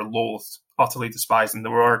that they were loathed, utterly despised. And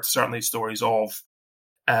there were certainly stories of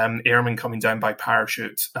airmen coming down by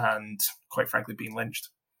parachute and, quite frankly, being lynched.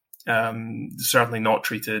 Certainly not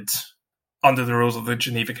treated under the rules of the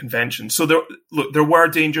Geneva Convention. So there were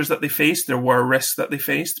dangers that they faced, there were risks that they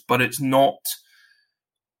faced, but it's not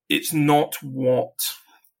what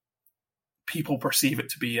people perceive it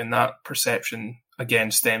to be, and that perception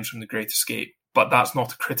again stems from The Great Escape. But that's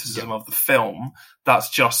not a criticism of the film. That's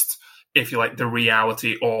just, if you like, the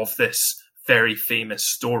reality of this very famous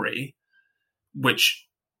story, which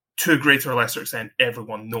to a greater or lesser extent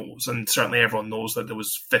everyone knows, and certainly everyone knows that there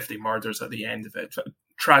was 50 murders at the end of it,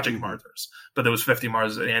 tragic murders, but there was 50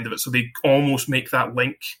 murders at the end of it, so they almost make that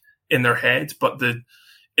link in their head, but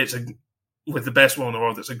with the best will in the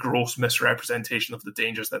world, it's a gross misrepresentation of the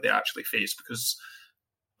dangers that they actually face, because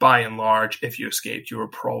by and large, if you escaped, you were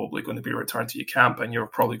probably going to be returned to your camp, and you were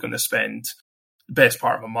probably going to spend the best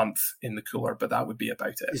part of a month in the cooler, but that would be about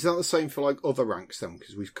it. Is that the same for like other ranks then?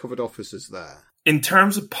 Because we've covered officers there. In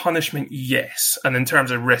terms of punishment, yes. And in terms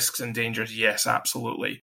of risks and dangers, yes,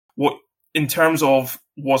 absolutely. In terms of,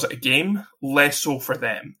 was it a game? Less so for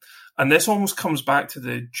them. And this almost comes back to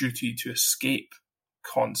the duty to escape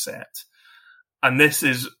concept. And this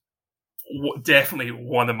is definitely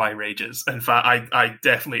one of my rages. In fact,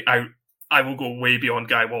 I will go way beyond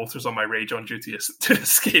Guy Walters on my rage on duty to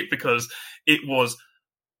escape, because it was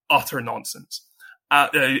utter nonsense.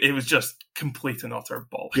 It was just complete and utter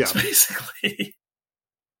bollocks, basically.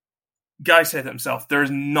 Guy said it himself, there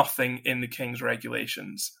is nothing in the King's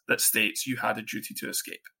regulations that states you had a duty to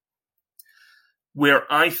escape. Where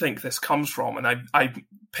I think this comes from, and I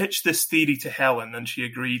pitched this theory to Helen, and she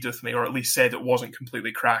agreed with me, or at least said it wasn't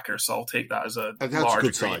completely cracker, so I'll take that as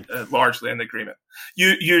largely an agreement.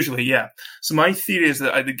 Usually, yeah. So my theory is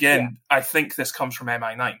that, I think this comes from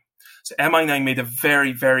MI9. So MI9 made a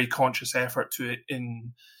very, very conscious effort to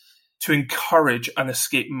encourage an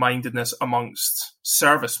escape-mindedness amongst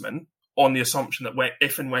servicemen, on the assumption that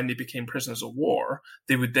if and when they became prisoners of war,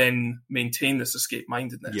 they would then maintain this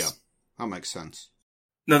escape-mindedness. Yeah, that makes sense.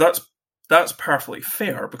 Now, that's perfectly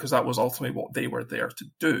fair, because that was ultimately what they were there to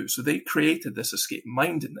do. So they created this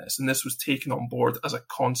escape-mindedness, and this was taken on board as a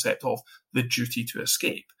concept of the duty to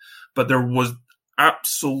escape. But there was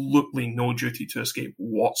absolutely no duty to escape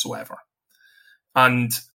whatsoever.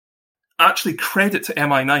 And actually, credit to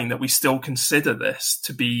MI9 that we still consider this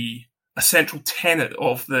to be a central tenet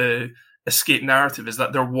of the escape narrative, is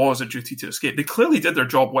that there was a duty to escape. They clearly did their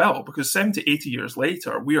job well, because 70, 80 years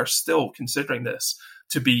later, we are still considering this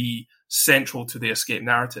to be central to the escape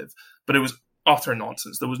narrative. But it was utter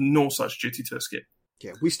nonsense. There was no such duty to escape.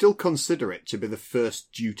 Yeah, we still consider it to be the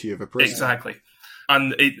first duty of a prisoner. Exactly.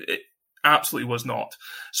 And it absolutely was not.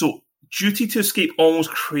 So duty to escape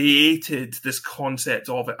almost created this concept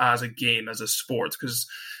of it as a game, as a sport,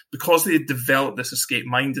 because they had developed this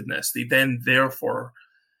escape-mindedness, they then, therefore,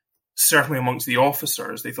 certainly amongst the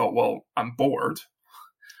officers, they thought, well, I'm bored,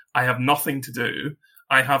 I have nothing to do,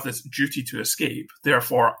 I have this duty to escape,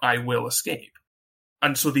 therefore I will escape.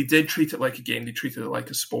 And so they did treat it like a game, they treated it like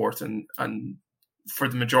a sport, and for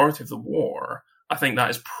the majority of the war, I think that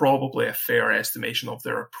is probably a fair estimation of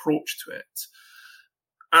their approach to it.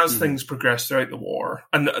 As things progressed throughout the war,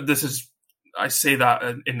 and this is, I say that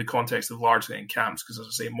in the context of largely in camps, because, as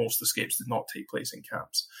I say, most escapes did not take place in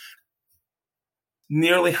camps.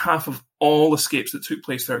 Nearly half of all escapes that took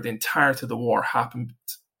place throughout the entirety of the war happened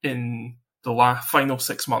in the final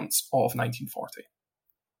 6 months of 1940.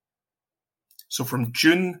 So from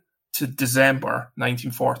June to December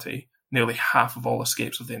 1940, nearly half of all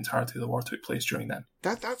escapes of the entirety of the war took place during then.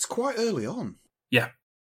 That's quite early on. Yeah.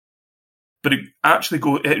 But it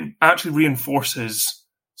actually reinforces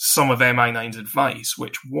some of MI9's advice,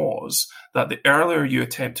 which was that the earlier you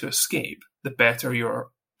attempt to escape, the better your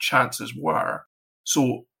chances were.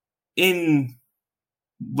 So in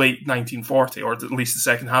late 1940, or at least the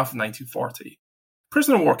second half of 1940,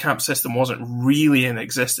 prisoner of war camp system wasn't really in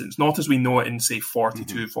existence, not as we know it in, say,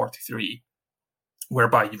 42, 43,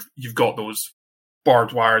 whereby you've got those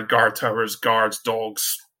barbed wire guard towers, guards,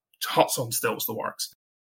 dogs, huts on stilts, the works.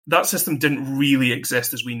 That system didn't really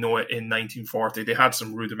exist as we know it in 1940. They had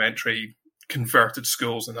some rudimentary converted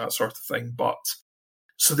schools and that sort of thing. But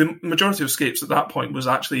so the majority of escapes at that point was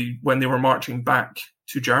actually when they were marching back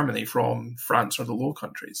to Germany from France or the Low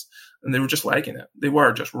Countries. And they were just legging it. They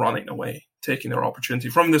were just running away, taking their opportunity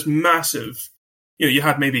from this massive, you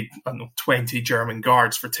had maybe, 20 German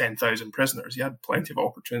guards for 10,000 prisoners. You had plenty of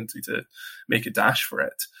opportunity to make a dash for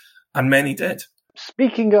it. And many did.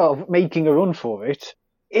 Speaking of making a run for it,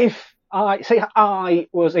 if I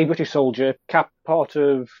was a British soldier, part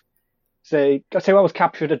of, say I was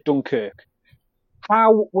captured at Dunkirk,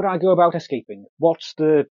 how would I go about escaping? What's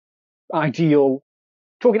the ideal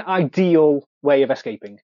way of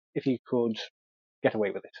escaping, if you could get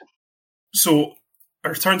away with it? So, I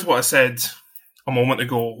return to what I said a moment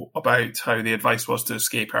ago about how the advice was to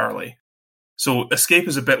escape early. So escape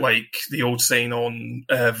is a bit like the old saying on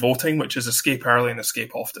voting, which is escape early and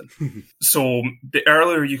escape often. So the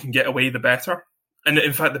earlier you can get away, the better. And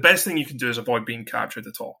in fact, the best thing you can do is avoid being captured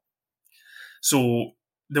at all. So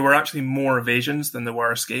there were actually more evasions than there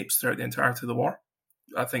were escapes throughout the entirety of the war.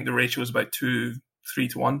 I think the ratio was about 3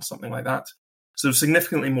 to 1, something like that. So there were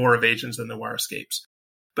significantly more evasions than there were escapes.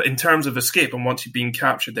 But in terms of escape, and once you've been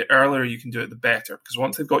captured, the earlier you can do it, the better. Because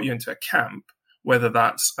once they've got you into a camp, whether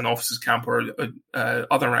that's an officer's camp or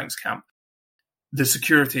other ranks camp, the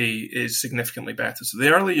security is significantly better. So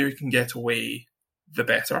the earlier you can get away, the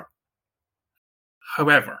better.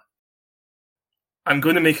 However, I'm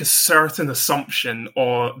going to make a certain assumption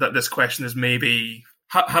that this question is maybe,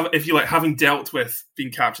 if you like, having dealt with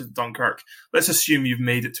being captured at Dunkirk, let's assume you've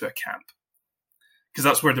made it to a camp. Because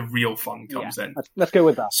that's where the real fun comes in. Let's go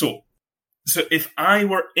with that. So if I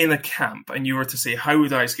were in a camp and you were to say, how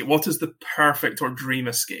would I escape? What is the perfect or dream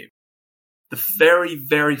escape? The very,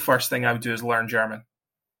 very first thing I would do is learn German.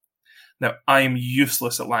 Now, I am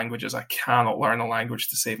useless at languages. I cannot learn a language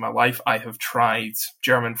to save my life. I have tried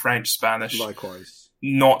German, French, Spanish. Likewise.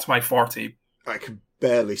 Not my forte. I can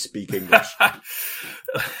barely speak English.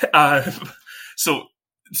 So,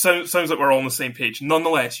 sounds like we're all on the same page.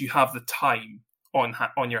 Nonetheless, you have the time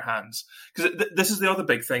on your hands. Because this is the other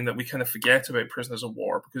big thing that we kind of forget about prisoners of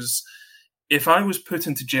war, because if I was put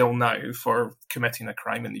into jail now for committing a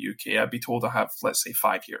crime in the UK, I'd be told I have, let's say,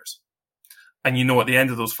 5 years. And at the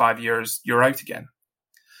end of those 5 years, you're out again.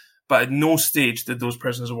 But at no stage did those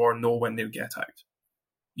prisoners of war know when they would get out.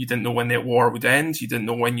 You didn't know when the war would end. You didn't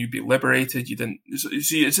know when you'd be liberated. You didn't.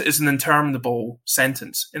 See, it's an interminable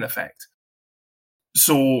sentence, in effect.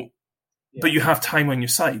 So, but you have time on your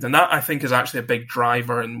side. And that, I think, is actually a big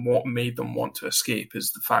driver in what made them want to escape,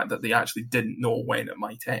 is the fact that they actually didn't know when it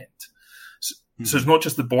might end. So it's not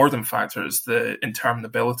just the boredom factor, it's the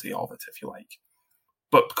interminability of it, if you like.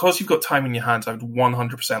 But because you've got time in your hands, I would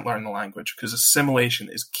 100% learn the language, because assimilation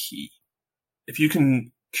is key. If you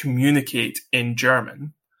can communicate in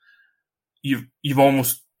German, you've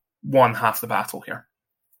almost won half the battle here.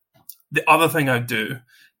 The other thing I'd do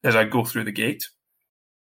is I'd go through the gate.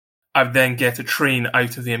 I'd then get a train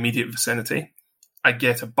out of the immediate vicinity. I'd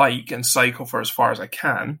get a bike and cycle for as far as I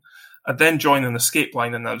can. I'd then join an escape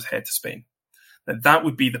line and I'd head to Spain. Now, that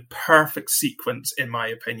would be the perfect sequence, in my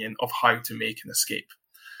opinion, of how to make an escape.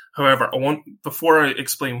 However, before I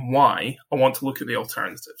explain why, I want to look at the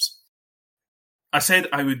alternatives. I said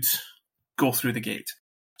I would go through the gate.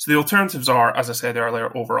 So the alternatives are, as I said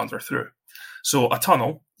earlier, over, under, through. So a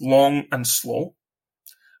tunnel, long and slow,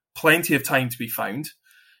 plenty of time to be found.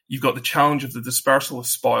 You've got the challenge of the dispersal of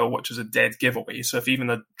spoil, which is a dead giveaway. So if even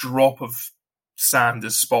a drop of sand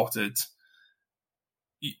is spotted,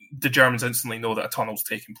 the Germans instantly know that a tunnel's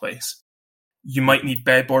taking place. You might need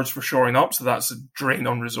bedboards for shoring up, so that's a drain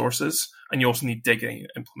on resources. And you also need digging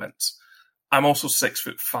implements. I'm also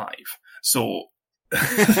 6'5", so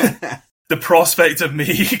the prospect of me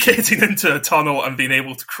getting into a tunnel and being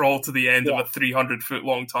able to crawl to the end of a 300-foot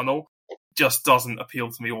long tunnel just doesn't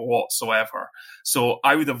appeal to me whatsoever. So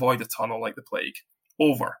I would avoid a tunnel like the plague.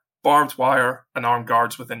 Over. Barbed wire and armed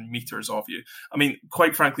guards within meters of you. I mean,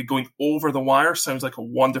 quite frankly, going over the wire sounds like a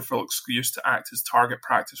wonderful excuse to act as target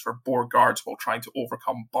practice for bored guards while trying to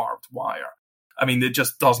overcome barbed wire. I mean, it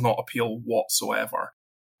just does not appeal whatsoever.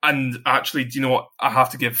 And actually, do you know what? I have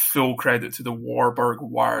to give full credit to the Warburg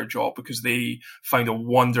wire job, because they found a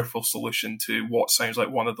wonderful solution to what sounds like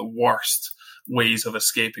one of the worst ways of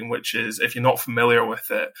escaping, which is, if you're not familiar with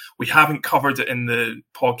it, we haven't covered it in the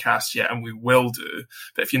podcast yet, and we will do,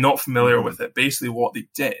 but if you're not familiar with it, basically what they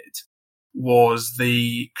did was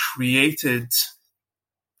they created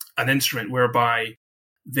an instrument whereby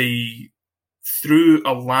they threw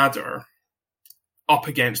a ladder up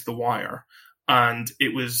against the wire, and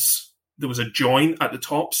there was a join at the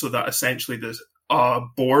top, so that essentially the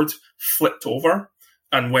board flipped over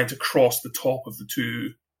and went across the top of the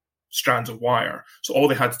two strands of wire. So all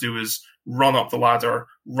they had to do is run up the ladder,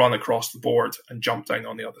 run across the board, and jump down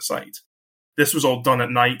on the other side. This was all done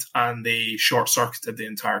at night, and they short-circuited the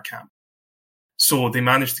entire camp. So they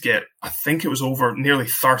managed to get, I think it was over nearly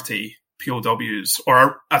 30 POWs,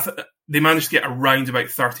 or they managed to get around about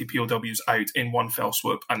 30 POWs out in one fell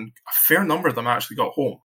swoop, and a fair number of them actually got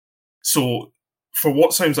home. So for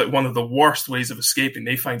what sounds like one of the worst ways of escaping,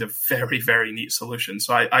 they find a very, very neat solution.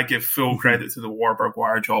 So I give full credit to the Warburg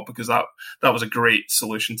wire job, because that was a great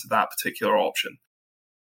solution to that particular option.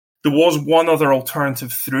 There was one other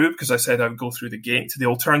alternative through, because I said I would go through the gate. The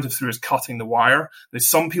alternative through is cutting the wire. Now,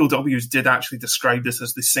 some POWs did actually describe this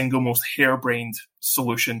as the single most harebrained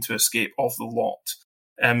solution to escape of the lot.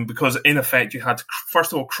 Because in effect, you had to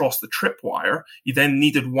first of all cross the tripwire. You then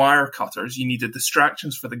needed wire cutters. You needed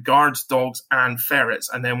distractions for the guards, dogs, and ferrets.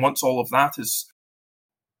 And then once you've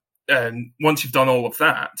done all of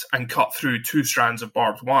that and cut through 2 strands of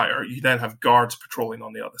barbed wire, you then have guards patrolling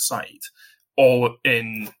on the other side, all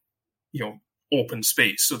in, open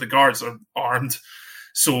space. So the guards are armed.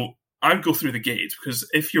 So I'd go through the gate, because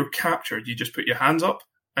if you're captured, you just put your hands up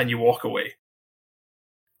and you walk away.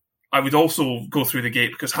 I would also go through the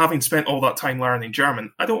gate, because having spent all that time learning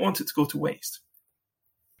German, I don't want it to go to waste.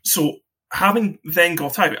 So Having then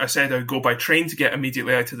got out, I said I would go by train to get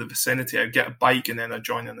immediately out of the vicinity. I'd get a bike and then I'd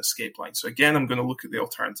join an escape line. So again, I'm going to look at the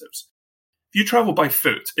alternatives. If you travel by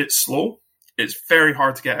foot, it's slow. It's very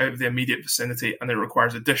hard to get out of the immediate vicinity, and it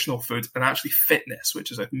requires additional food and actually fitness,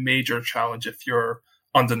 which is a major challenge if you're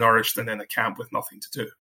undernourished and in a camp with nothing to do.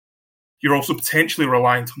 You're also potentially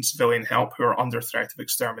reliant on civilian help who are under threat of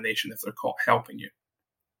extermination if they're caught helping you.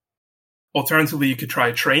 Alternatively, you could try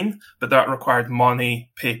a train, but that required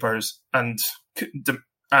money, papers, and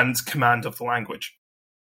command of the language.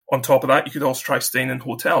 On top of that, you could also try staying in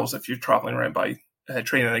hotels if you're traveling around by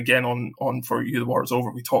train. And again, on For You, the War Is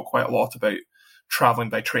Over, we talk quite a lot about traveling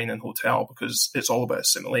by train and hotel because it's all about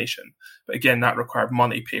assimilation. But again, that required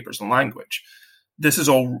money, papers, and language. This is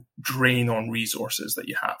all drain on resources that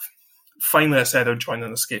you have. Finally, I said I'd join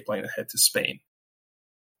an escape line and head to Spain.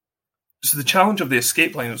 So the challenge of the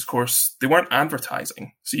escape line was, of course, they weren't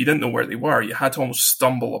advertising, so you didn't know where they were. You had to almost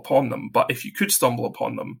stumble upon them. But if you could stumble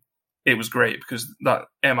upon them, it was great because that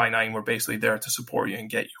MI9 were basically there to support you and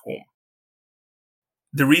get you home.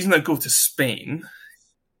 The reason I go to Spain,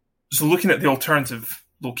 so looking at the alternative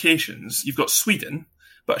locations, you've got Sweden,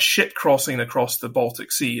 but a ship crossing across the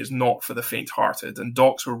Baltic Sea is not for the faint-hearted, and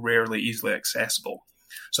docks were rarely easily accessible.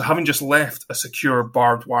 So having just left a secure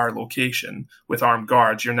barbed wire location with armed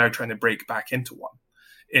guards, you're now trying to break back into one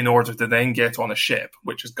in order to then get on a ship,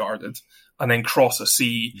 which is guarded, and then cross a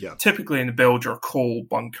sea, typically in a bilge or coal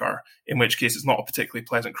bunker, in which case it's not a particularly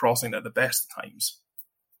pleasant crossing at the best of times.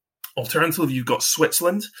 Alternatively, you've got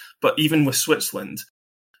Switzerland, but even with Switzerland's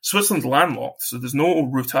landlocked, so there's no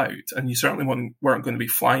route out, and you certainly weren't going to be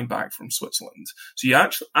flying back from Switzerland. So you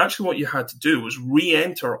actually what you had to do was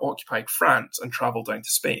re-enter occupied France and travel down to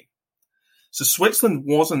Spain. So Switzerland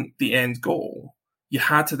wasn't the end goal. You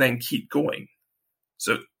had to then keep going.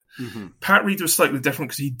 So Pat Reed was slightly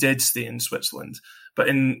different because he did stay in Switzerland, but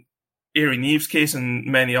in E09's case and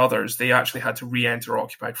many others, they actually had to re-enter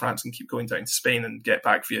occupied France and keep going down to Spain and get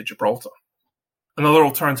back via Gibraltar. Another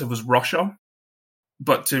alternative was Russia.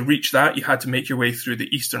 But to reach that, you had to make your way through the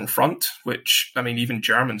Eastern Front, which, I mean, even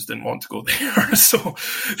Germans didn't want to go there. So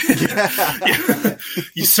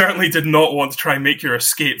you certainly did not want to try and make your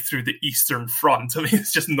escape through the Eastern Front. I mean,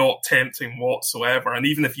 it's just not tempting whatsoever. And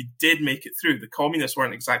even if you did make it through, the communists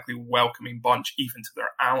weren't exactly a welcoming bunch, even to their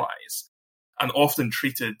allies, and often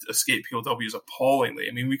treated escaped POWs appallingly.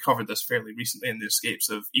 I mean, we covered this fairly recently in the escapes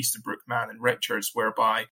of Easterbrook, Mann, and Richards,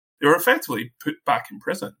 whereby they were effectively put back in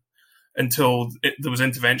prison until there was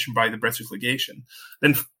intervention by the British legation.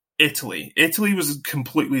 Then Italy. Italy was a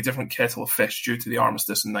completely different kettle of fish due to the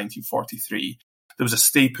armistice in 1943. There was a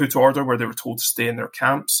stay-put order where they were told to stay in their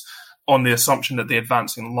camps on the assumption that the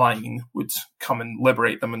advancing line would come and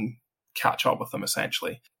liberate them and catch up with them,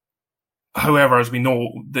 essentially. However, as we know,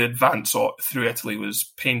 the advance through Italy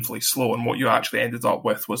was painfully slow, and what you actually ended up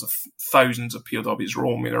with was thousands of POWs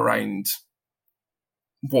roaming around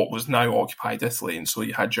what was now occupied Italy, and so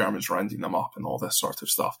you had Germans rounding them up and all this sort of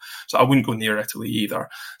stuff. So I wouldn't go near Italy either.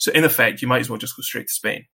 So in effect, you might as well just go straight to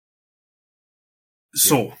Spain.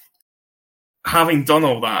 So, having done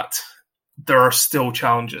all that, there are still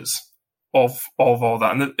challenges of all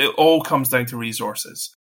that, and it all comes down to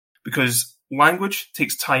resources. Because language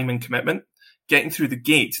takes time and commitment. Getting through the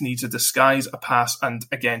gate needs a disguise, a pass, and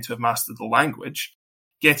again, to have mastered the language.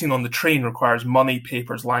 Getting on the train requires money,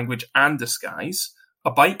 papers, language, and disguise. A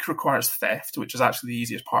bike requires theft, which is actually the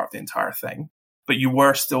easiest part of the entire thing, but you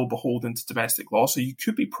were still beholden to domestic law, so you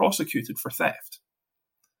could be prosecuted for theft.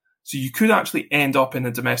 So you could actually end up in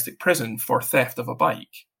a domestic prison for theft of a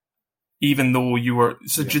bike, even though you were...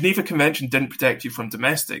 So Geneva Convention didn't protect you from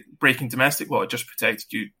breaking domestic law, it just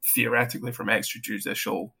protected you theoretically from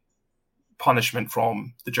extrajudicial punishment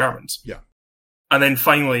from the Germans. Yeah. And then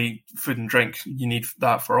finally, food and drink, you need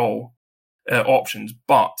that for all options,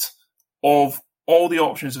 but of all the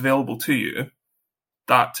options available to you,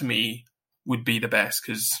 that to me would be the best,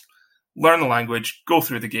 because learn the language, go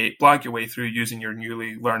through the gate, blag your way through using your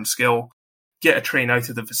newly learned skill, get a train out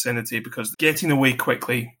of the vicinity, because getting away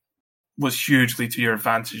quickly was hugely to your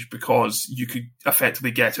advantage because you could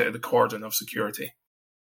effectively get out of the cordon of security.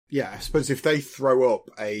 Yeah, I suppose if they throw up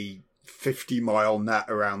a 50-mile net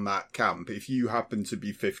around that camp, if you happen to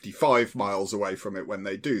be 55 miles away from it when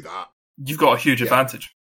they do that, you've got a huge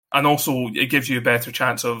advantage. And also, it gives you a better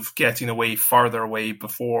chance of getting away further away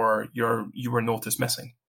before you were noticed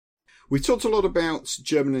missing. We talked a lot about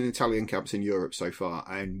German and Italian camps in Europe so far,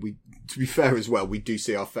 and we, to be fair as well, we do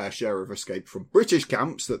see our fair share of escape from British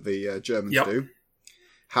camps that the Germans do.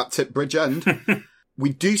 Hat tip Bridgend. We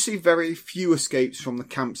do see very few escapes from the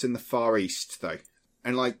camps in the Far East, though.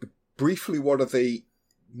 And briefly, what are the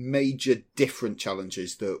major different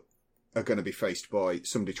challenges that are going to be faced by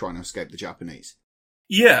somebody trying to escape the Japanese.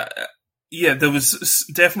 Yeah, there was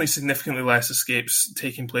definitely significantly less escapes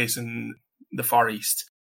taking place in the Far East.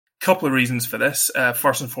 Couple of reasons for this.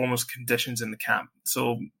 First and foremost, conditions in the camp.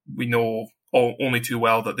 So we know only too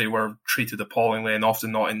well that they were treated appallingly and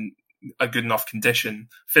often not in a good enough condition,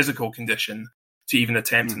 physical condition, to even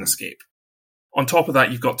attempt an escape. On top of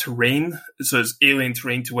that, you've got terrain. So it's alien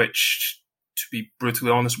terrain to which, to be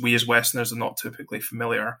brutally honest, we as Westerners are not typically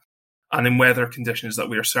familiar. And in weather conditions that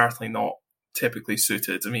we are certainly not typically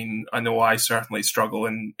suited. I mean, I know I certainly struggle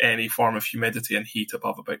in any form of humidity and heat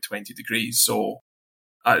above about 20 degrees. So,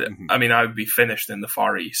 I mean, I would be finished in the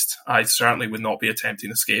Far East. I certainly would not be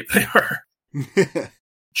attempting escape there.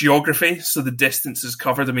 Geography, so the distances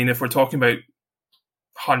covered. I mean, if we're talking about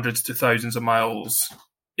hundreds to thousands of miles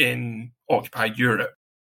in occupied Europe,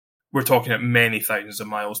 we're talking about many thousands of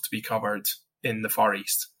miles to be covered in the Far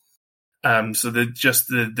East. So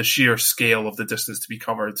the sheer scale of the distance to be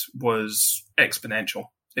covered was exponential.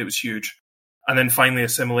 It was huge. And then finally,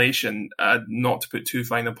 assimilation. Not to put too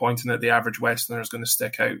fine a point in it, the average Westerner is going to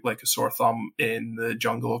stick out like a sore thumb in the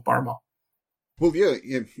jungle of Burma. Well,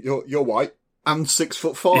 you're white and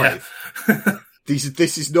 6'5". Yeah.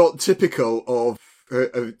 This is not typical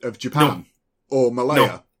of Japan or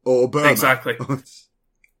Malaya or Burma. Exactly.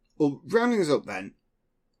 Well, rounding us up then,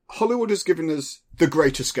 Hollywood has given us The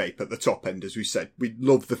Great Escape at the top end, as we said. We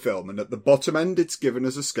love the film, and at the bottom end, it's given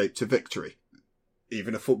us Escape to Victory.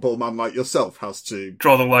 Even a football man like yourself has to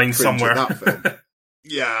draw the line somewhere. That film.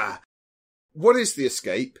 Yeah. What is the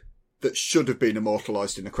escape that should have been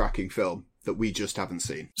immortalised in a cracking film that we just haven't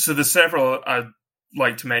seen? So there's several I'd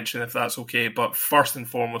like to mention, if that's okay, but first and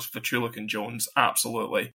foremost, Vatulak and Jones,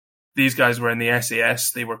 absolutely. These guys were in the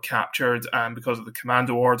SAS, they were captured, and because of the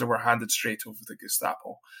commando order, were handed straight over to the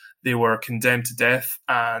Gestapo. They were condemned to death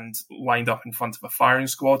and lined up in front of a firing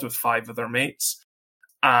squad with 5 of their mates.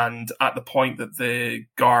 And at the point that the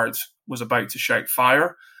guard was about to shout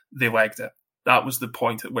fire, they legged it. That was the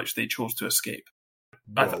point at which they chose to escape.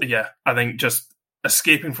 I think just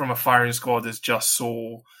escaping from a firing squad is just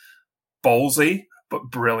so ballsy,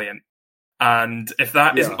 but brilliant. And if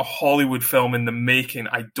that isn't a Hollywood film in the making,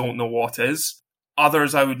 I don't know what is.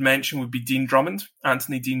 Others I would mention would be Dean Drummond,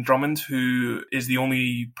 Anthony Dean Drummond, who is the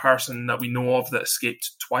only person that we know of that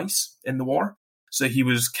escaped twice in the war. So he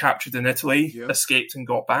was captured in Italy, escaped and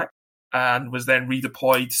got back, and was then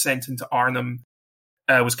redeployed, sent into Arnhem,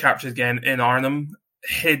 was captured again in Arnhem,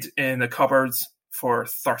 hid in a cupboard for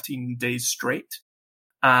 13 days straight,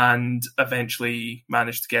 and eventually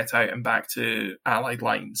managed to get out and back to Allied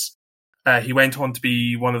lines. He went on to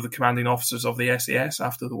be one of the commanding officers of the SAS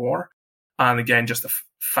after the war. And again, just a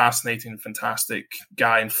fascinating, fantastic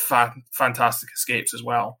guy and fantastic escapes as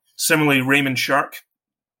well. Similarly, Raymond Shirk,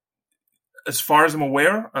 as far as I'm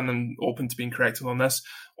aware, and I'm open to being corrected on this,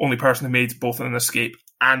 only person who made both an escape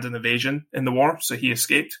and an evasion in the war. So he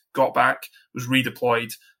escaped, got back, was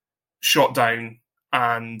redeployed, shot down,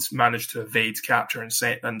 and managed to evade capture and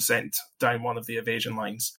sent down one of the evasion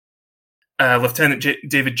lines. Lieutenant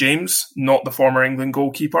David James, not the former England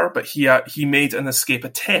goalkeeper, but he made an escape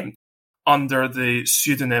attempt under the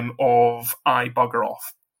pseudonym of I Bugger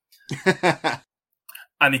Off.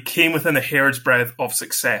 And he came within a hair's breadth of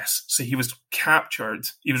success. So he was captured.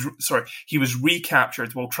 He was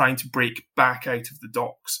recaptured while trying to break back out of the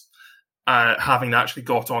docks, having actually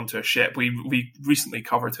got onto a ship. We recently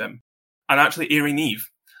covered him. And actually, E09.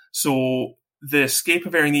 So the escape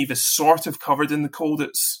of E09 is sort of covered in the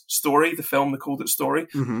Colditz story, the film The Colditz Story,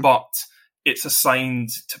 but it's assigned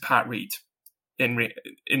to Pat Reed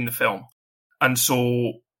in the film. And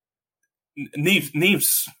so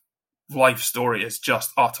Neve's life story is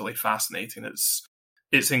just utterly fascinating.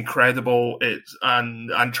 It's incredible.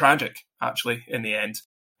 And tragic, actually, in the end.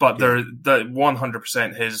 But the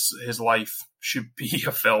 100% his life should be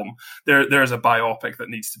a film. There's a biopic that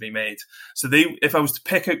needs to be made. So if I was to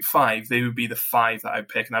pick out 5, they would be the 5 that I'd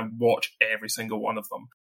pick, and I'd watch every single one of them.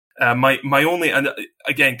 My only, and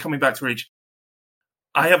again, coming back to Rage,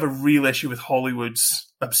 I have a real issue with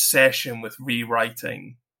Hollywood's obsession with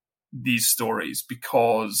rewriting these stories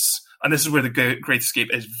because, and this is where the Great Escape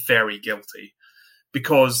is very guilty,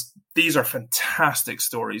 because these are fantastic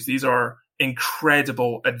stories. These are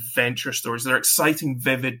incredible adventure stories. They're exciting,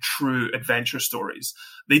 vivid, true adventure stories.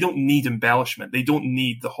 They don't need embellishment. They don't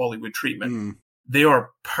need the Hollywood treatment. They are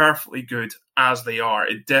perfectly good as they are.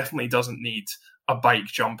 It definitely doesn't need a bike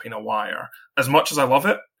jumping a wire. As much as I love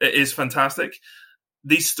it, it is fantastic.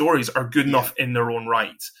 These stories are good enough in their own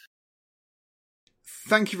right.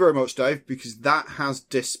 Thank you very much, Dave, because that has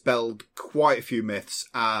dispelled quite a few myths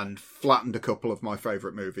and flattened a couple of my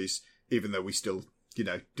favourite movies, even though we still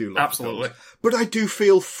do love Absolutely. films. But I do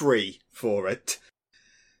feel free for it.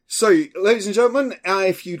 So, ladies and gentlemen,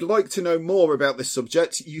 if you'd like to know more about this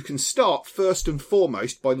subject, you can start first and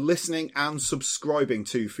foremost by listening and subscribing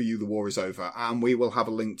to For You The War Is Over, and we will have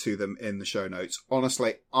a link to them in the show notes.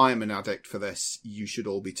 Honestly, I am an addict for this. You should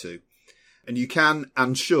all be too. And you can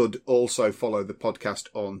and should also follow the podcast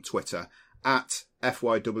on Twitter at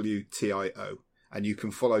FYWTIO. And you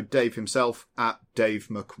can follow Dave himself at Dave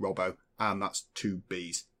McRobbo, and that's 2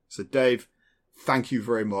 B's. So Dave, thank you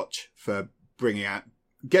very much for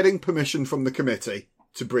getting permission from the committee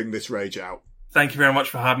to bring this rage out. Thank you very much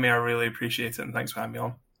for having me. I really appreciate it, and thanks for having me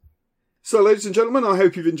on. So, ladies and gentlemen, I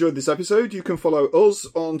hope you've enjoyed this episode. You can follow us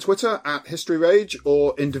on Twitter at History Rage,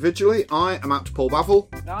 or individually, I am at Paul Bavel.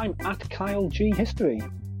 I'm at Kyle G History.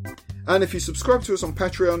 And if you subscribe to us on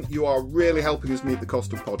Patreon, you are really helping us meet the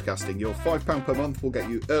cost of podcasting. Your £5 per month will get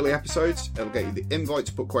you early episodes, it'll get you the invite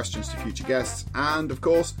to put questions to future guests, and, of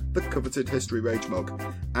course, the coveted History Rage mug.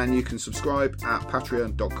 And you can subscribe at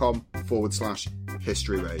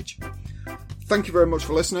patreon.com/History Rage. Thank you very much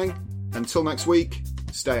for listening. Until next week,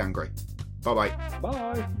 stay angry. Bye-bye.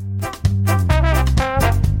 Bye.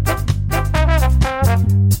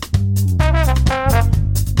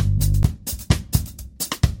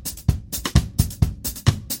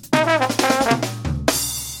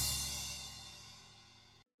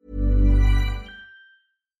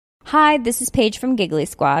 Hi, this is Paige from Giggly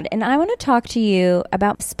Squad, and I want to talk to you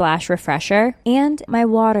about Splash Refresher and my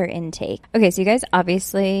water intake. Okay, so you guys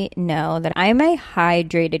obviously know that I'm a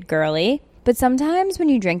hydrated girly, but sometimes when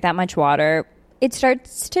you drink that much water, it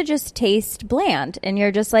starts to just taste bland, and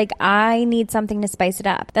you're just like, I need something to spice it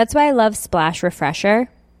up. That's why I love Splash Refresher.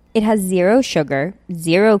 It has 0 sugar,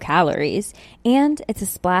 0 calories, and it's a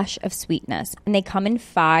splash of sweetness. And they come in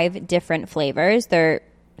 5 different flavors. They're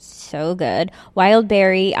so good. Wild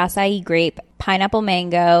berry, acai grape, pineapple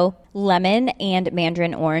mango, lemon, and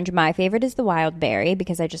mandarin orange. My favorite is the wild berry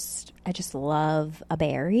because I just love a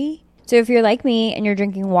berry. So if you're like me and you're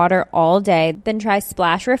drinking water all day, then try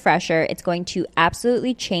Splash Refresher. It's going to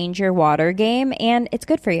absolutely change your water game, and it's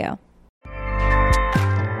good for you.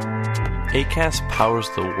 Acast powers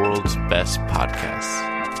the world's best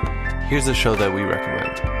podcasts. Here's a show that we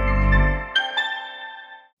recommend.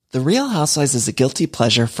 The Real Housewives is a guilty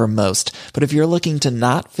pleasure for most, but if you're looking to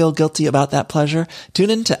not feel guilty about that pleasure, tune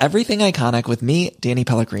in to Everything Iconic with me, Danny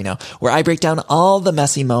Pellegrino, where I break down all the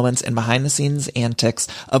messy moments and behind-the-scenes antics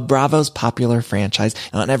of Bravo's popular franchise.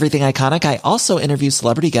 And on Everything Iconic, I also interview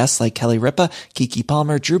celebrity guests like Kelly Ripa, Keke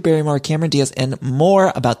Palmer, Drew Barrymore, Cameron Diaz, and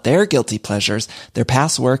more about their guilty pleasures, their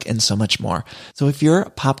past work, and so much more. So if you're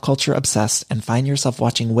pop culture obsessed and find yourself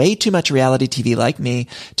watching way too much reality TV like me,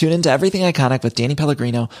 tune in to Everything Iconic with Danny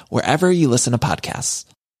Pellegrino, wherever you listen to podcasts.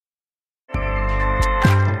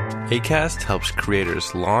 Acast helps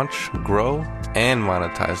creators launch, grow, and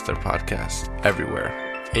monetize their podcasts everywhere.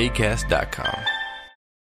 Acast.com.